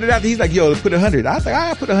 I put it out there. He's like, yo, put 100. I was like,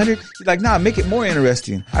 I put 100. He's like, nah, make it more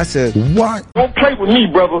interesting. I said, what? Don't play with me,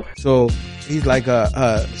 brother. So he's like,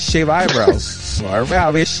 shave eyebrows. So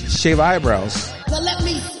I shave eyebrows. Now let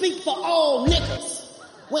me speak for all niggas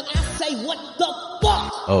when I say what the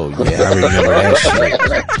fuck. Oh yeah, I remember that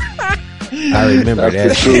shit. I remember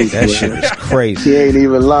that shit. That shit was crazy. He ain't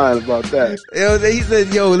even lying about that. He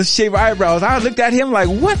said, yo, let's shave eyebrows. I looked at him like,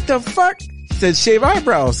 what the fuck? He said, shave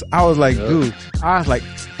eyebrows. I was like, dude,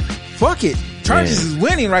 fuck it. Chargers is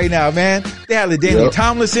winning right now, man. They had LaDainian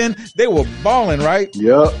Tomlinson. They were balling, right?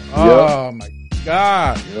 Yep. Oh my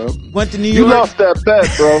God. Yep. Went to New York. You lost that bet,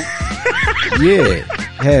 bro. Yeah.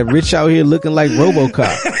 Had Rich out here looking like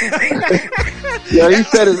RoboCop. Yeah, he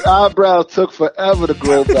said his eyebrows took forever to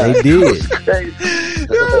grow back. They did. You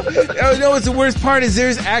know what's the worst part is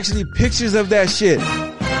there's actually pictures of that shit.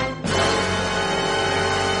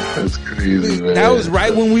 That's crazy, man. That was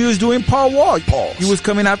right when we was doing Paul Wall. He was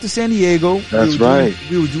coming out to San Diego. That's right.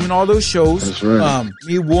 We were doing all those shows. That's right.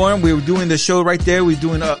 Me and Warren, we were doing the show right there. We were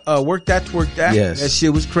doing Work That to Work That. Yes. That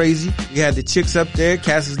shit was crazy. We had the chicks up there.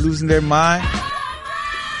 Cass is losing their mind.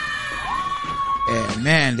 And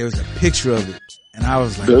man, there was a picture of it. And I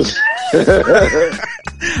was like,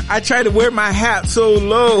 I tried to wear my hat so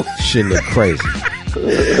low. Shit look crazy.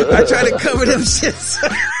 I tried to cover them shits.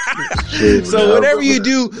 So whatever you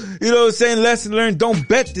do, you know what I'm saying, lesson learned, don't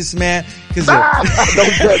bet this man. Cause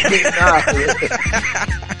don't bet me now.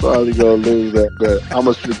 Probably gonna lose that bet. I'm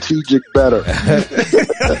a strategic bettor.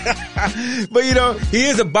 But he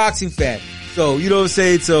is a boxing fan. So, you know what I'm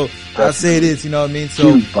saying? So I'll say this, you know what I mean?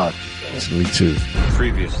 So huge boxing. That's me too.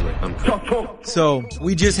 Previously. So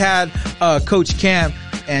we just had Coach Cam,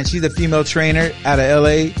 and she's a female trainer out of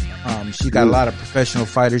LA. She got a lot of professional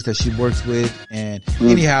fighters that she works with, and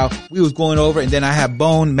anyhow, we was going over, and then I had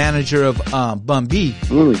Bone, manager of Bun B,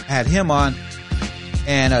 had him on,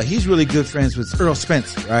 and he's really good friends with Earl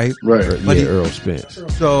Spence, right? Right. But Earl Spence.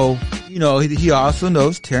 So he also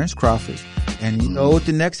knows Terrence Crawford, and you know what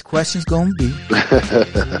the next question's gonna be?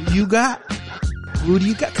 Who you got? Who do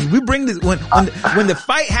you got? Cause we bring this when the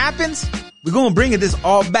fight happens, we're gonna bring this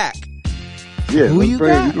all back. Yeah, who you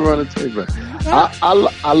got? You can run the tape back.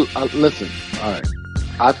 I listen. All right,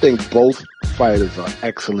 I think both fighters are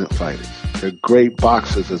excellent fighters. They're great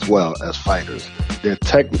boxers as well as fighters. They're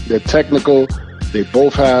technical. They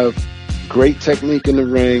both have great technique in the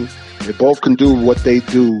ring. They both can do what they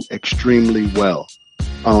do extremely well.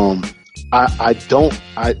 I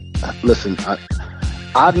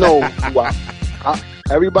know who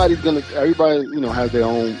everybody has their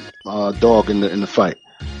own dog in the fight.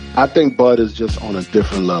 I think Bud is just on a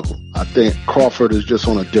different level. I think Crawford is just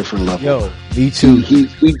on a different level. Yo, me too.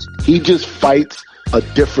 He just fights a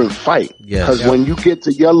different fight. Yes. Because when you get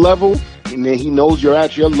to your level, and then he knows you're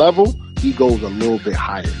at your level, he goes a little bit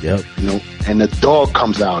higher. Yep. And the dog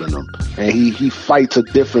comes out in him, and he fights a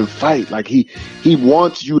different fight. Like he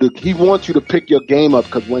wants you to pick your game up,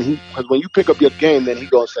 because when you pick up your game, then he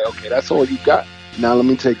gonna say, okay, that's all you got. Now let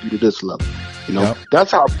me take you to this level. Yep.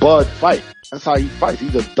 That's how Bud fights. That's how he fights.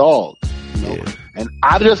 He's a dog. Yeah. And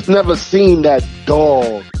I just never seen that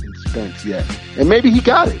dog in Spence yet. And maybe he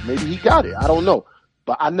got it. I don't know.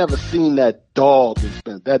 But I never seen that dog in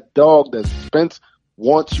Spence. That dog that Spence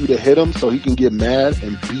wants you to hit him so he can get mad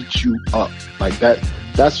and beat you up. Like that.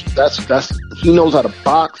 That's he knows how to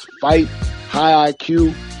box, fight, high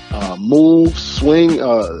IQ, move, swing,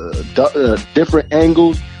 different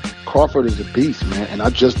angles. Crawford is a beast, man, and I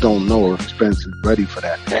just don't know if Spence is ready for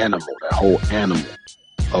that whole animal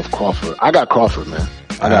of Crawford. I got Crawford, man.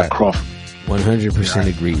 I got Crawford. 100%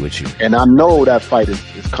 agree with you. And I know that fight is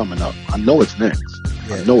coming up. I know it's next.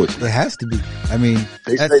 Yeah, I know it's next. It has to be. I mean,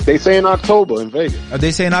 they say in October in Vegas. Are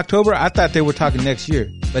they saying October? I thought they were talking next year,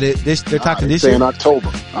 but they're talking this year. They're saying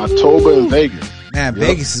October in Vegas. Man, yep.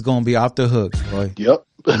 Vegas is going to be off the hook, boy. Yep.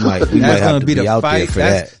 We might have to be out fight. there for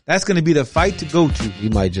that. That's going to be the fight to go to.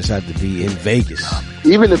 You might just have to be in Vegas.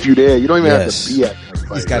 Even if you're there, you don't even have to be at that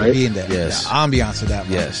fight. He's got to be in the Yes. ambiance of that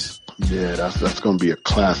one. Yes. Yeah, that's going to be a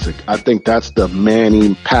classic. I think that's the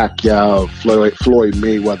Manning, Pacquiao, Floyd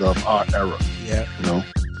Mayweather of our era. Yeah. You know?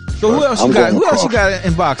 So who else you got? Who else you got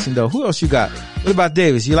in boxing though? Who else you got? What about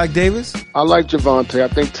Davis? You like Davis? I like Gervonta. I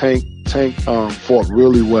think Tank fought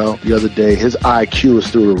really well the other day. His IQ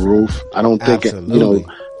is through the roof. I don't think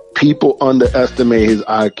people underestimate his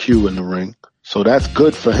IQ in the ring. So that's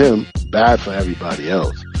good for him, bad for everybody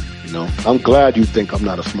else. You know, I'm glad you think I'm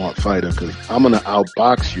not a smart fighter because I'm going to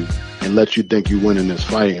outbox you and let you think you winning this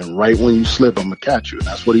fight. And right when you slip, I'm going to catch you. And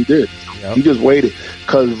that's what he did. Yep. He just waited.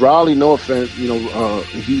 Because Raleigh, no offense, you know,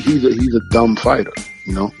 he's a dumb fighter.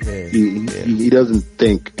 You know, he doesn't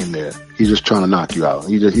think in there. He's just trying to knock you out.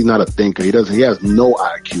 He's not a thinker. He has no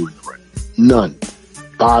IQ in the ring. None.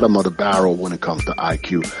 Bottom of the barrel when it comes to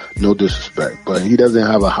IQ. No disrespect. But he doesn't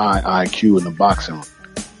have a high IQ in the boxing ring.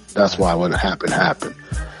 That's why what happened.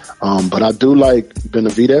 But I do like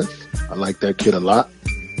Benavidez. I like that kid a lot.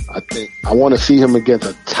 I want to see him against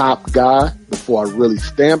a top guy before I really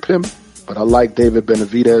stamp him. But I like David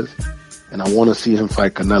Benavidez, and I want to see him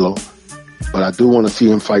fight Canelo. But I do want to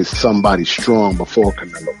see him fight somebody strong before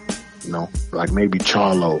Canelo. You know, like maybe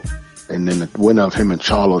Charlo, and then the winner of him and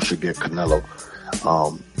Charlo should get Canelo.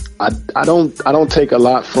 I don't take a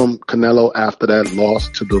lot from Canelo after that loss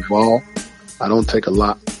to Bivol. I don't take a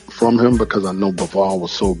lot from him because I know Bivol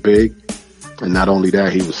was so big, and not only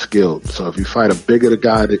that, he was skilled. So if you fight a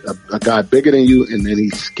guy bigger than you, and then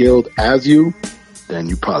he's skilled as you, then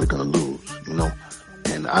you're probably gonna lose. You know,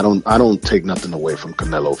 and I don't take nothing away from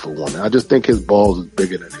Canelo for one. I just think his balls is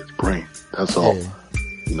bigger than his brain. That's all. Yeah.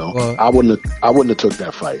 You know, well, I wouldn't have took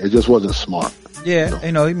that fight. It just wasn't smart. Yeah,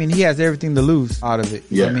 you know, I mean, he has everything to lose out of it.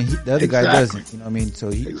 Yeah, I mean, the other guy doesn't. You know what I mean? So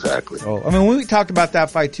exactly. So, I mean, when we talked about that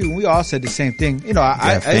fight too, we all said the same thing. You know,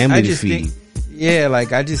 I just think,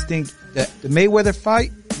 I just think that the Mayweather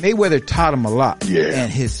fight, Mayweather taught him a lot. Yeah,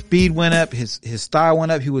 and his speed went up, his style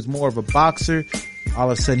went up. He was more of a boxer. All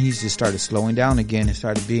of a sudden, he's just started slowing down again and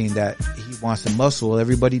started being that he wants to muscle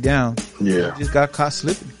everybody down. Yeah, he just got caught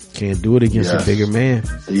slipping. Can't do it against a bigger man.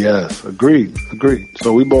 Yes, agreed.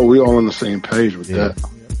 So we all on the same page with that.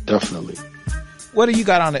 Definitely. What do you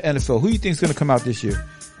got on the NFL? Who you think is going to come out this year?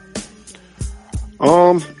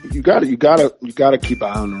 You gotta keep an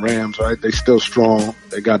eye on the Rams, right? They still strong.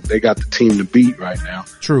 They got the team to beat right now.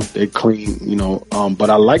 True. They clean, you know. But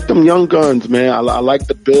I like them young guns, man. I like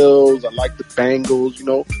the Bills. I like the Bengals. You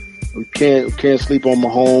know, we can't sleep on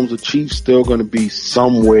Mahomes. The Chiefs still going to be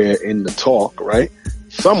somewhere in the talk, right?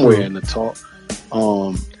 Somewhere in the talk.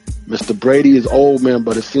 Mr. Brady is old, man,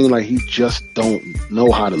 but it seems like he just don't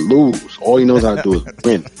know how to lose. All he knows how to do is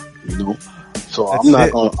win, you know? So I'm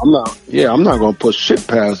not gonna push shit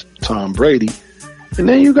past Tom Brady. And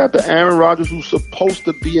then you got the Aaron Rodgers who's supposed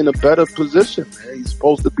to be in a better position, man. He's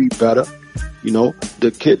supposed to be better. You know,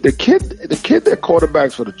 the kid that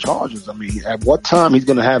quarterbacks for the Chargers, I mean, at what time he's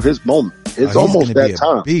gonna have his moment? It's almost that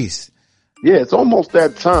time. Beast. Yeah, it's almost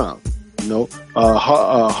that time. You know,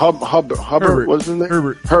 Hubbard, what's his name?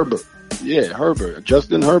 Herbert. Yeah, Herbert.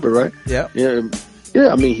 Justin Herbert, right? Yeah. Yeah,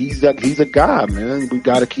 I mean, he's a guy, man. We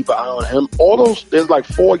got to keep an eye on him. There's like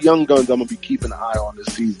 4 young guns I'm going to be keeping an eye on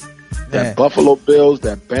this season. Man. That Buffalo Bills,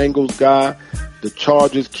 that Bengals guy, the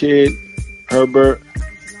Chargers kid, Herbert.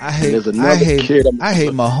 I hate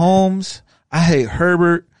Mahomes. I hate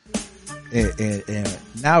Herbert. And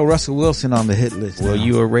now Russell Wilson on the hit list. Well, now.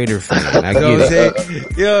 You a Raider fan. I get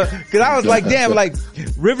it. Yeah, cause I was like, damn, like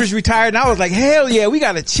Rivers retired and I was like, hell yeah, we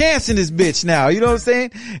got a chance in this bitch now. You know what I'm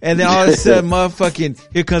saying? And then all of a sudden, motherfucking,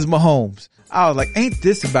 here comes Mahomes. I was like, ain't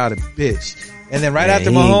this about a bitch? And then after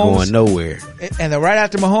Mahomes. Ain't going nowhere. And then right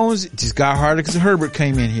after Mahomes, it just got harder because Herbert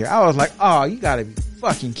came in here. I was like, oh, you gotta be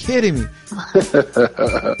fucking kidding me.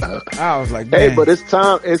 I was like, man. Hey, but it's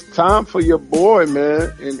time for your boy,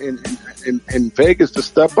 man, in Vegas to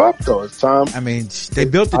step up though. It's time. I mean, they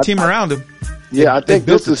built the team around him. Yeah, I think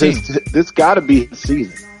this gotta be his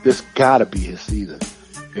season. This gotta be his season.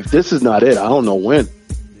 If this is not it, I don't know when.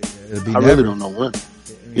 I really don't know when.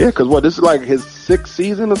 Yeah, cause this is like his 6th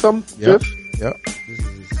season or something? Yep. 5th? Yep.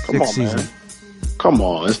 Come on, season. Man. Come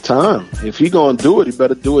on, it's time. If he gonna do it, he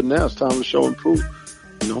better do it now. It's time to show and prove.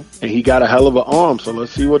 You know, and he got a hell of an arm, so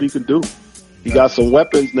let's see what he can do. He got some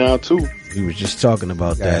weapons now too. We were just talking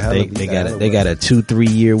about that. They got a 2-3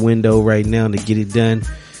 year window right now to get it done,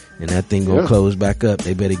 and that thing gonna close back up.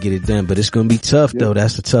 They better get it done, but it's gonna be tough though.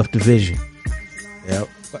 That's a tough division. Yep.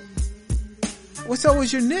 What's up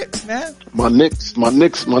with your Knicks, man? My Knicks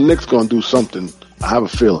gonna do something. I have a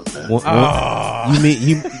feeling, man. You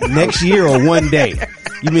mean next year or one day?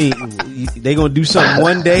 You mean they gonna do something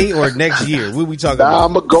one day or next year? What we talking about?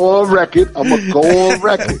 I'm gonna go on record.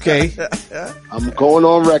 Okay. I'm going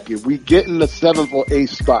on record. We getting the 7th or 8th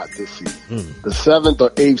spot this season. The 7th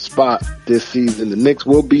or 8th spot this season. The Knicks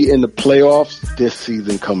will be in the playoffs this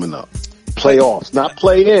season coming up. Playoffs, not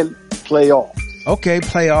play in, playoffs. Okay,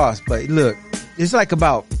 playoffs. But look, it's like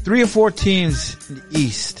about 3 or 4 teams in the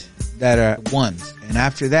East that are ones. And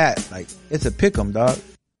after that, like, it's a pick'em, dog.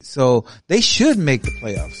 So they should make the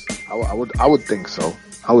playoffs. I would think so.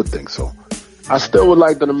 I still would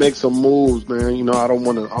like them to make some moves, man. You know, I don't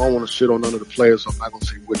want to shit on none of the players, so I'm not gonna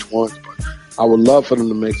say which ones, but I would love for them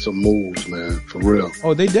to make some moves, man, for real.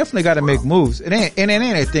 Oh, they definitely got to make moves. It ain't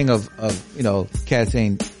a thing of you know, cats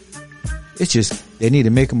ain't. It's just they need to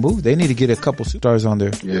make a move. They need to get a couple stars on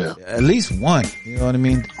there. Yeah, at least one. You know what I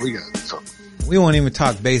mean? We got something. We won't even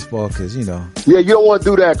talk baseball because, you know. Yeah, you don't want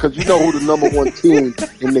to do that because you know who the number one team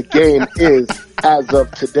in the game is as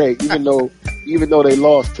of today. Even though they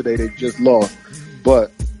lost today, they just lost.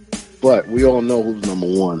 But we all know who's number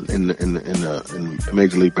one in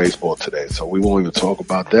Major League Baseball today. So we won't even talk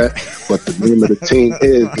about that. But the name of the team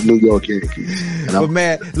is the New York Yankees. But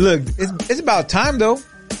man, look, it's about time though.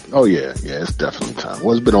 Oh yeah, it's definitely time.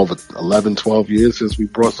 Well, it's been over 11, 12 years since we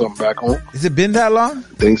brought something back home. Has it been that long?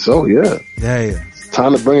 I think so, yeah. Yeah. It's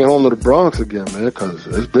time to bring it home to the Bronx again, man, because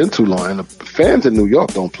it's been too long. And the fans in New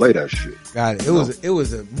York don't play that shit. Got it. It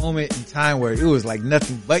was a moment in time where it was like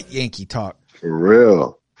nothing but Yankee talk. For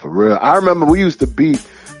real. I remember we used to be,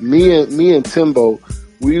 me and Timbo,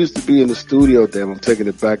 we used to be in the studio. Damn, I'm taking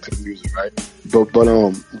it back to the music, right? But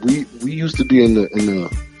we used to be in the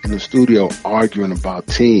studio arguing about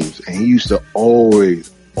teams, and he used to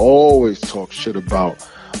always talk shit about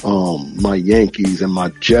my Yankees and my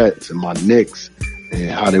Jets and my Knicks and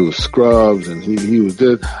how they were scrubs, and he was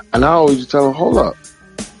this. And I always used to tell him, hold up,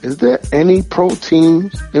 is there any pro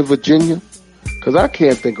teams in Virginia? Because I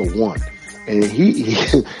can't think of one. And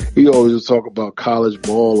he always would talk about college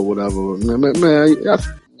ball or whatever. Man,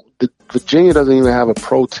 Virginia doesn't even have a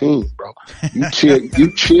pro team, bro.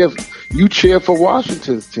 You cheer for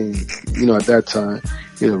Washington's team. You know, at that time,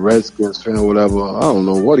 he's a Redskins fan or whatever. I don't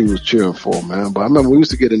know what he was cheering for, man. But I remember we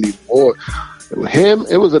used to get in these boards. Him,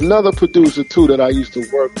 it was another producer too that I used to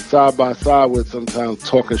work side by side with sometimes,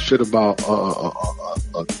 talking shit about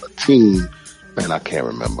a team. Man, I can't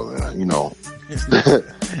remember, man. You know,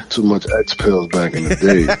 too much X pills back in the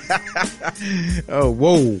day. Oh,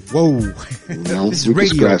 whoa. You know, this is you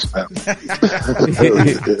radio. can scratch that.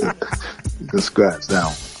 You can scratch that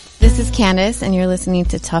one. This is Candace, and you're listening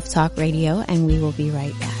to Tuff Talk Radio, and we will be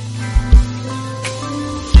right back.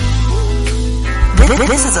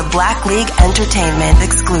 This is a Black League Entertainment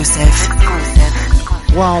exclusive.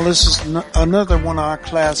 Wow, this is another one of our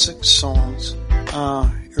classic songs.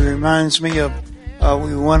 It reminds me of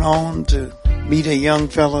we went on to meet a young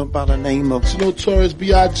fella by the name of Notorious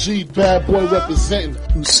B.I.G. Bad Boy representing,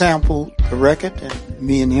 who sampled the record, and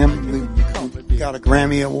me and him, we got a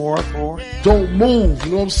Grammy Award for it. Don't move,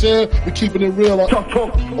 you know what I'm saying? We're keeping it real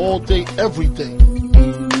all day, every day.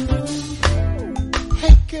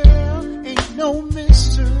 Hey girl, ain't no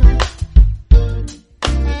mystery,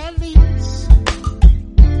 at least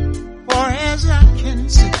far as I can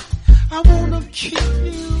see. I wanna keep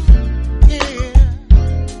you,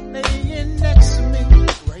 laying next to me,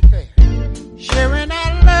 right there, sharing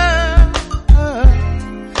our love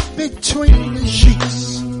between the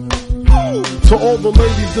sheets. To all the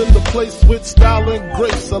ladies in the place with style and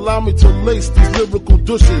grace, allow me to lace these lyrical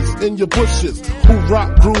douches in your bushes, who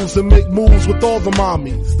rock grooves and make moves with all the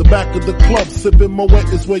mommies. The back of the club, sipping Moet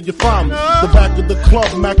is where you find me. The back of the club,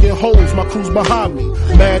 macking holes, my crew's behind me.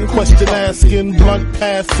 Mad question asking, blunt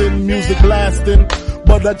passing, music blasting.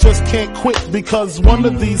 But I just can't quit because one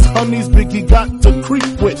of these honeys Biggie got to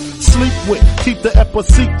creep with, sleep with, keep the ep a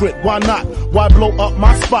secret. Why not? Why blow up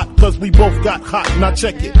my spot? Cause we both got hot. Now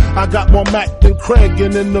check it. I got more Mac than Craig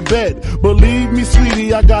and in the bed. Believe me,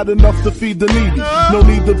 sweetie, I got enough to feed the needy. No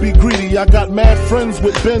need to be greedy. I got mad friends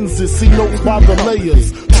with Benzes. See notes by the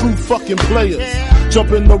layers. True fucking players.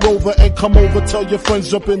 Jump in the Rover and come over. Tell your friends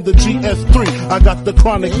jump in the GS3. I got the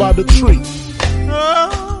Chronic by the tree.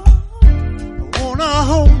 I'll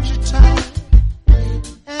hold you tight,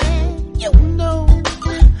 and you know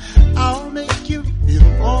I'll make you feel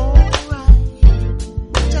alright.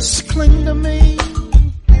 Just cling to me,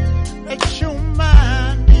 let your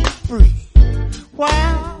mind be free,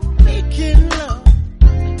 while making love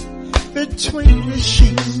between the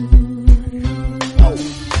sheets.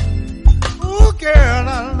 Oh, girl,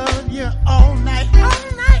 I love you all night,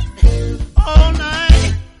 all night, all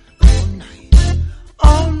night, all night,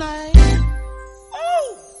 all night.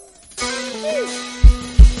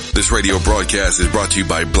 This radio broadcast is brought to you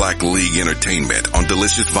by Black League Entertainment on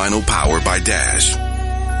Delicious Vinyl powered by Dash.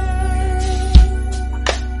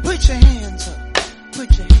 Put your hands up.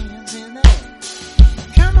 Put your hands in the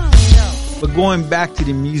air. Come on, y'all. But going back to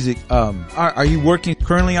the music, are you working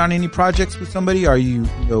currently on any projects with somebody? Are you,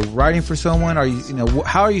 writing for someone? Are you,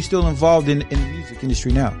 how are you still involved in the music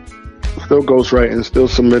industry now? Still ghostwriting, still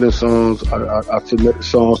submitting songs. I submitted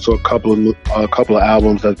songs to a couple of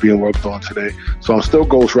albums that's being worked on today. So I'm still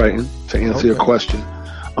ghostwriting, to answer your question.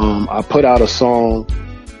 I put out a song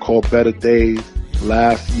called Better Days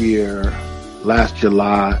last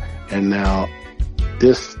July, and now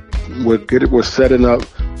we're setting up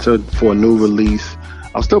for a new release.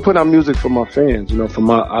 I'm still putting out music for my fans,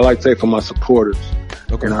 I like to say for my supporters.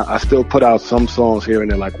 Okay. And I still put out some songs here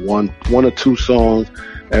and then, like one or two songs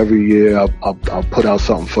every year. I'll put out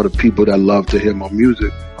something for the people that love to hear my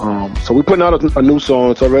music. So we're putting out a new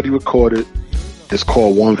song. It's already recorded. It's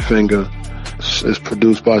called One Finger. It's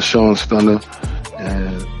produced by Sean Stunner,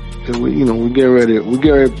 and we get ready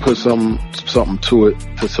to put something to it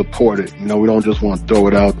to support it. We don't just want to throw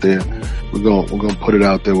it out there. We're gonna put it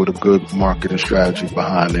out there with a good marketing strategy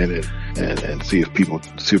behind it, and see if people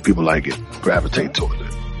like it, gravitate towards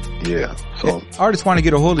it. Yeah. So if artists want to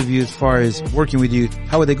get a hold of you as far as working with you,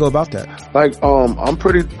 how would they go about that? I'm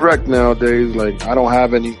pretty direct nowadays. I don't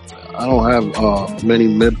have many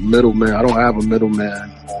middlemen. I don't have a middleman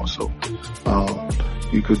anymore. So,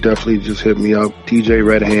 you could definitely just hit me up. TJ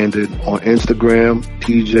Red Handed on Instagram.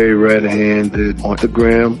 TJ Red Handed on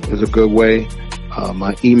Instagram is a good way.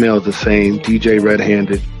 My email is the same,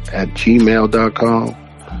 djredhanded@gmail.com.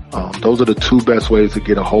 Those are the two best ways to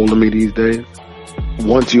get a hold of me these days.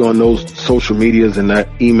 Once you're on those social medias and that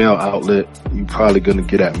email outlet, you're probably going to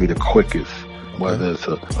get at me the quickest, whether it's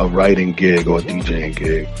a writing gig or a DJing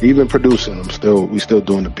gig. Even producing, we still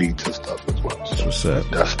doing the beats and stuff as well. So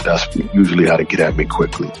that's usually how to get at me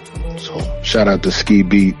quickly. So shout out to Ski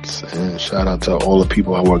Beats and shout out to all the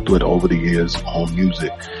people I worked with over the years on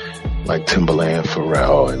music, like Timbaland,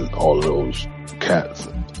 Pharrell, and all of those cats,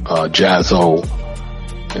 Jazzo,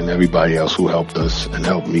 and everybody else who helped us and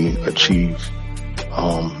helped me achieve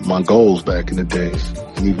my goals back in the days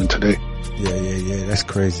and even today. Yeah. That's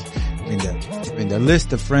crazy. I mean, the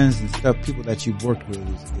list of friends and stuff, people that you've worked with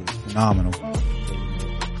is phenomenal.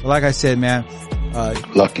 So like I said, man,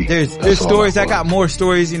 lucky. There's stories. I got more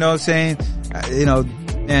stories, saying,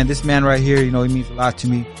 man, this man right here, he means a lot to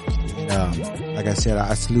me. Like I said,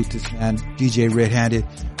 I salute this man, DJ Red Handed.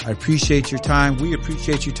 I appreciate your time. We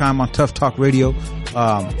appreciate your time on Tuff Talk Radio.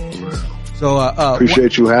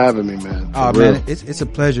 Appreciate you having me, man. Man, it's a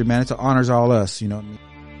pleasure, man. It's an honor to all us, All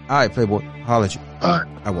right, Playboy, holla at you. All right,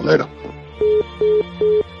 I will later.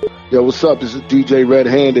 Yo, what's up? This is DJ Red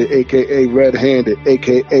Handed, aka Red Handed,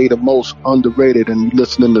 aka the most underrated, and you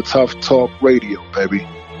listening to Tuff Talk Radio, baby.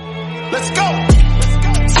 Let's go.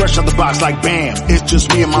 Fresh out the box like bam, it's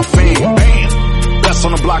just me and my fam. Bam. Best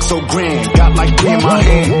on the block so grand, got like 3 in my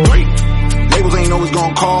hand. 3. Labels ain't always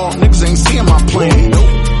gonna call, niggas ain't seeing my plan. Nope.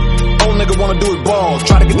 Old nigga wanna do his ball,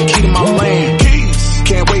 try to get the key to my land. Keys.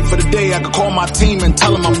 Can't wait for the day I can call my team and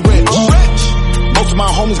tell them I'm rich. Most of my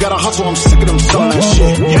homies gotta hustle, I'm sick of them selling that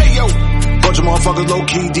shit. Yeah, yo. Bunch of motherfuckers low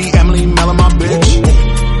key, D, Emily, Mel, my bitch.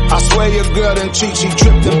 I swear your girl done cheat, she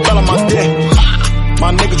tripped and fell on my dick.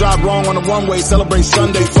 My nigga drive wrong on the one-way, celebrate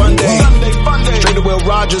Sunday, fun day. Straight to Will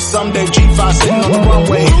Rogers someday, G5 sitting on the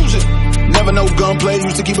runway. Never no gunplay,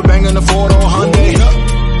 used to keep it banging the Ford or Hyundai.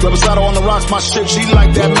 Reposado on the rocks, my shit, she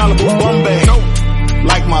like that Malibu Bombay.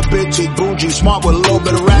 Like my bitch is bougie, smart with a little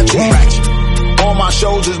bit of ratchet. All my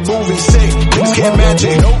shows is movie sick, niggas can't match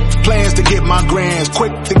it. Plans to get my grands,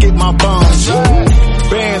 quick to get my buns.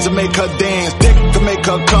 Bands to make her dance, dick to make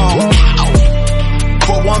her come.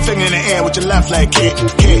 Put one finger in the air with your left leg, kick,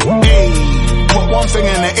 kick, hey. Put one finger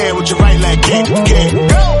in the air with your right leg, kick, kick.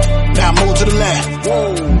 Now move to the left,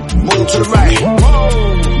 whoa. Move to the right, whoa.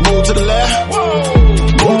 Move to the left, whoa.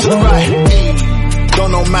 Move to the right, hey.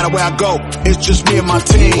 Don't no matter where I go, it's just me and my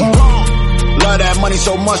team. Love that money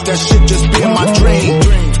so much, that shit just be in my dream.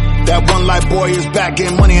 That one life boy is back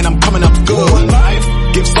getting money and I'm coming up good.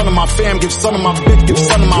 Give some to my fam, give some to my bitch, give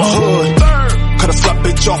some to my hood. Cut a slut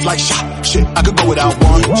bitch off like shot. Shit, I could go without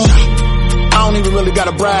one. I don't even really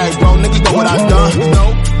gotta brag, bro. Niggas know what I done.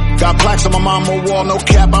 Got plaques on my mama wall, no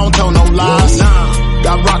cap, I don't tell no lies.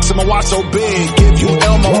 Got rocks in my watch so big, give you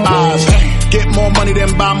Elmo eyes. Get more money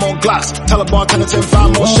than buy more Glocks. Tell a bartender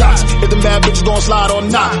 10-5 more shots. If them bad bitches gon' slide or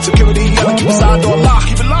not. Security yelling, keep the side door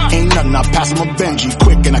locked. Ain't nothing, I pass them a Benji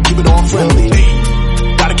quick and I keep it all friendly.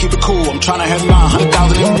 Gotta keep it cool, I'm tryna headline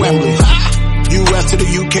 100,000 in Wembley. US to the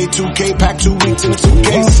UK, 2K, pack 2 weeks in a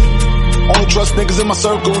suitcase. Only trust niggas in my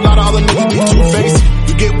circle, not all the niggas be two-faced.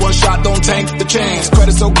 You get one shot, don't tank the chance.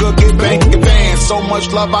 Credit so good, get bank advance. So much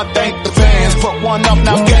love, I thank the fans. Put one up,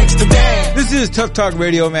 now gangsta dance. This is Tuff Talk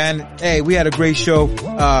Radio, man. Hey, we had a great show.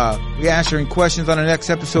 We answering questions on the next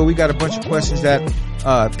episode. We got a bunch of questions that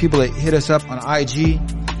people that hit us up on IG.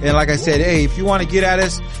 And like I said, hey, if you want to get at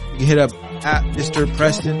us, you can hit up at Mr.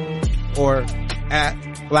 Preston or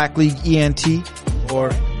at Black League ENT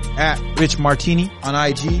or at Rich Martini on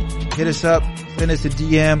IG. Hit us up, send us a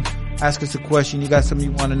DM, ask us a question. You got something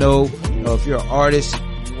you want to know. If you're an artist,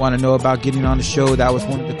 you want to know about getting on the show, that was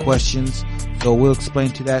one of the questions. So we'll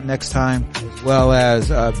explain to that next time, as well as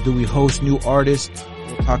do we host new artists?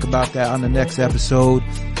 We'll talk about that on the next episode.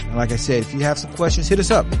 And like I said, if you have some questions, hit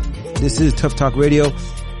us up. This is Tuff Talk Radio,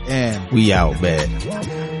 and we out, man.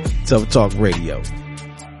 Tuff Talk Radio.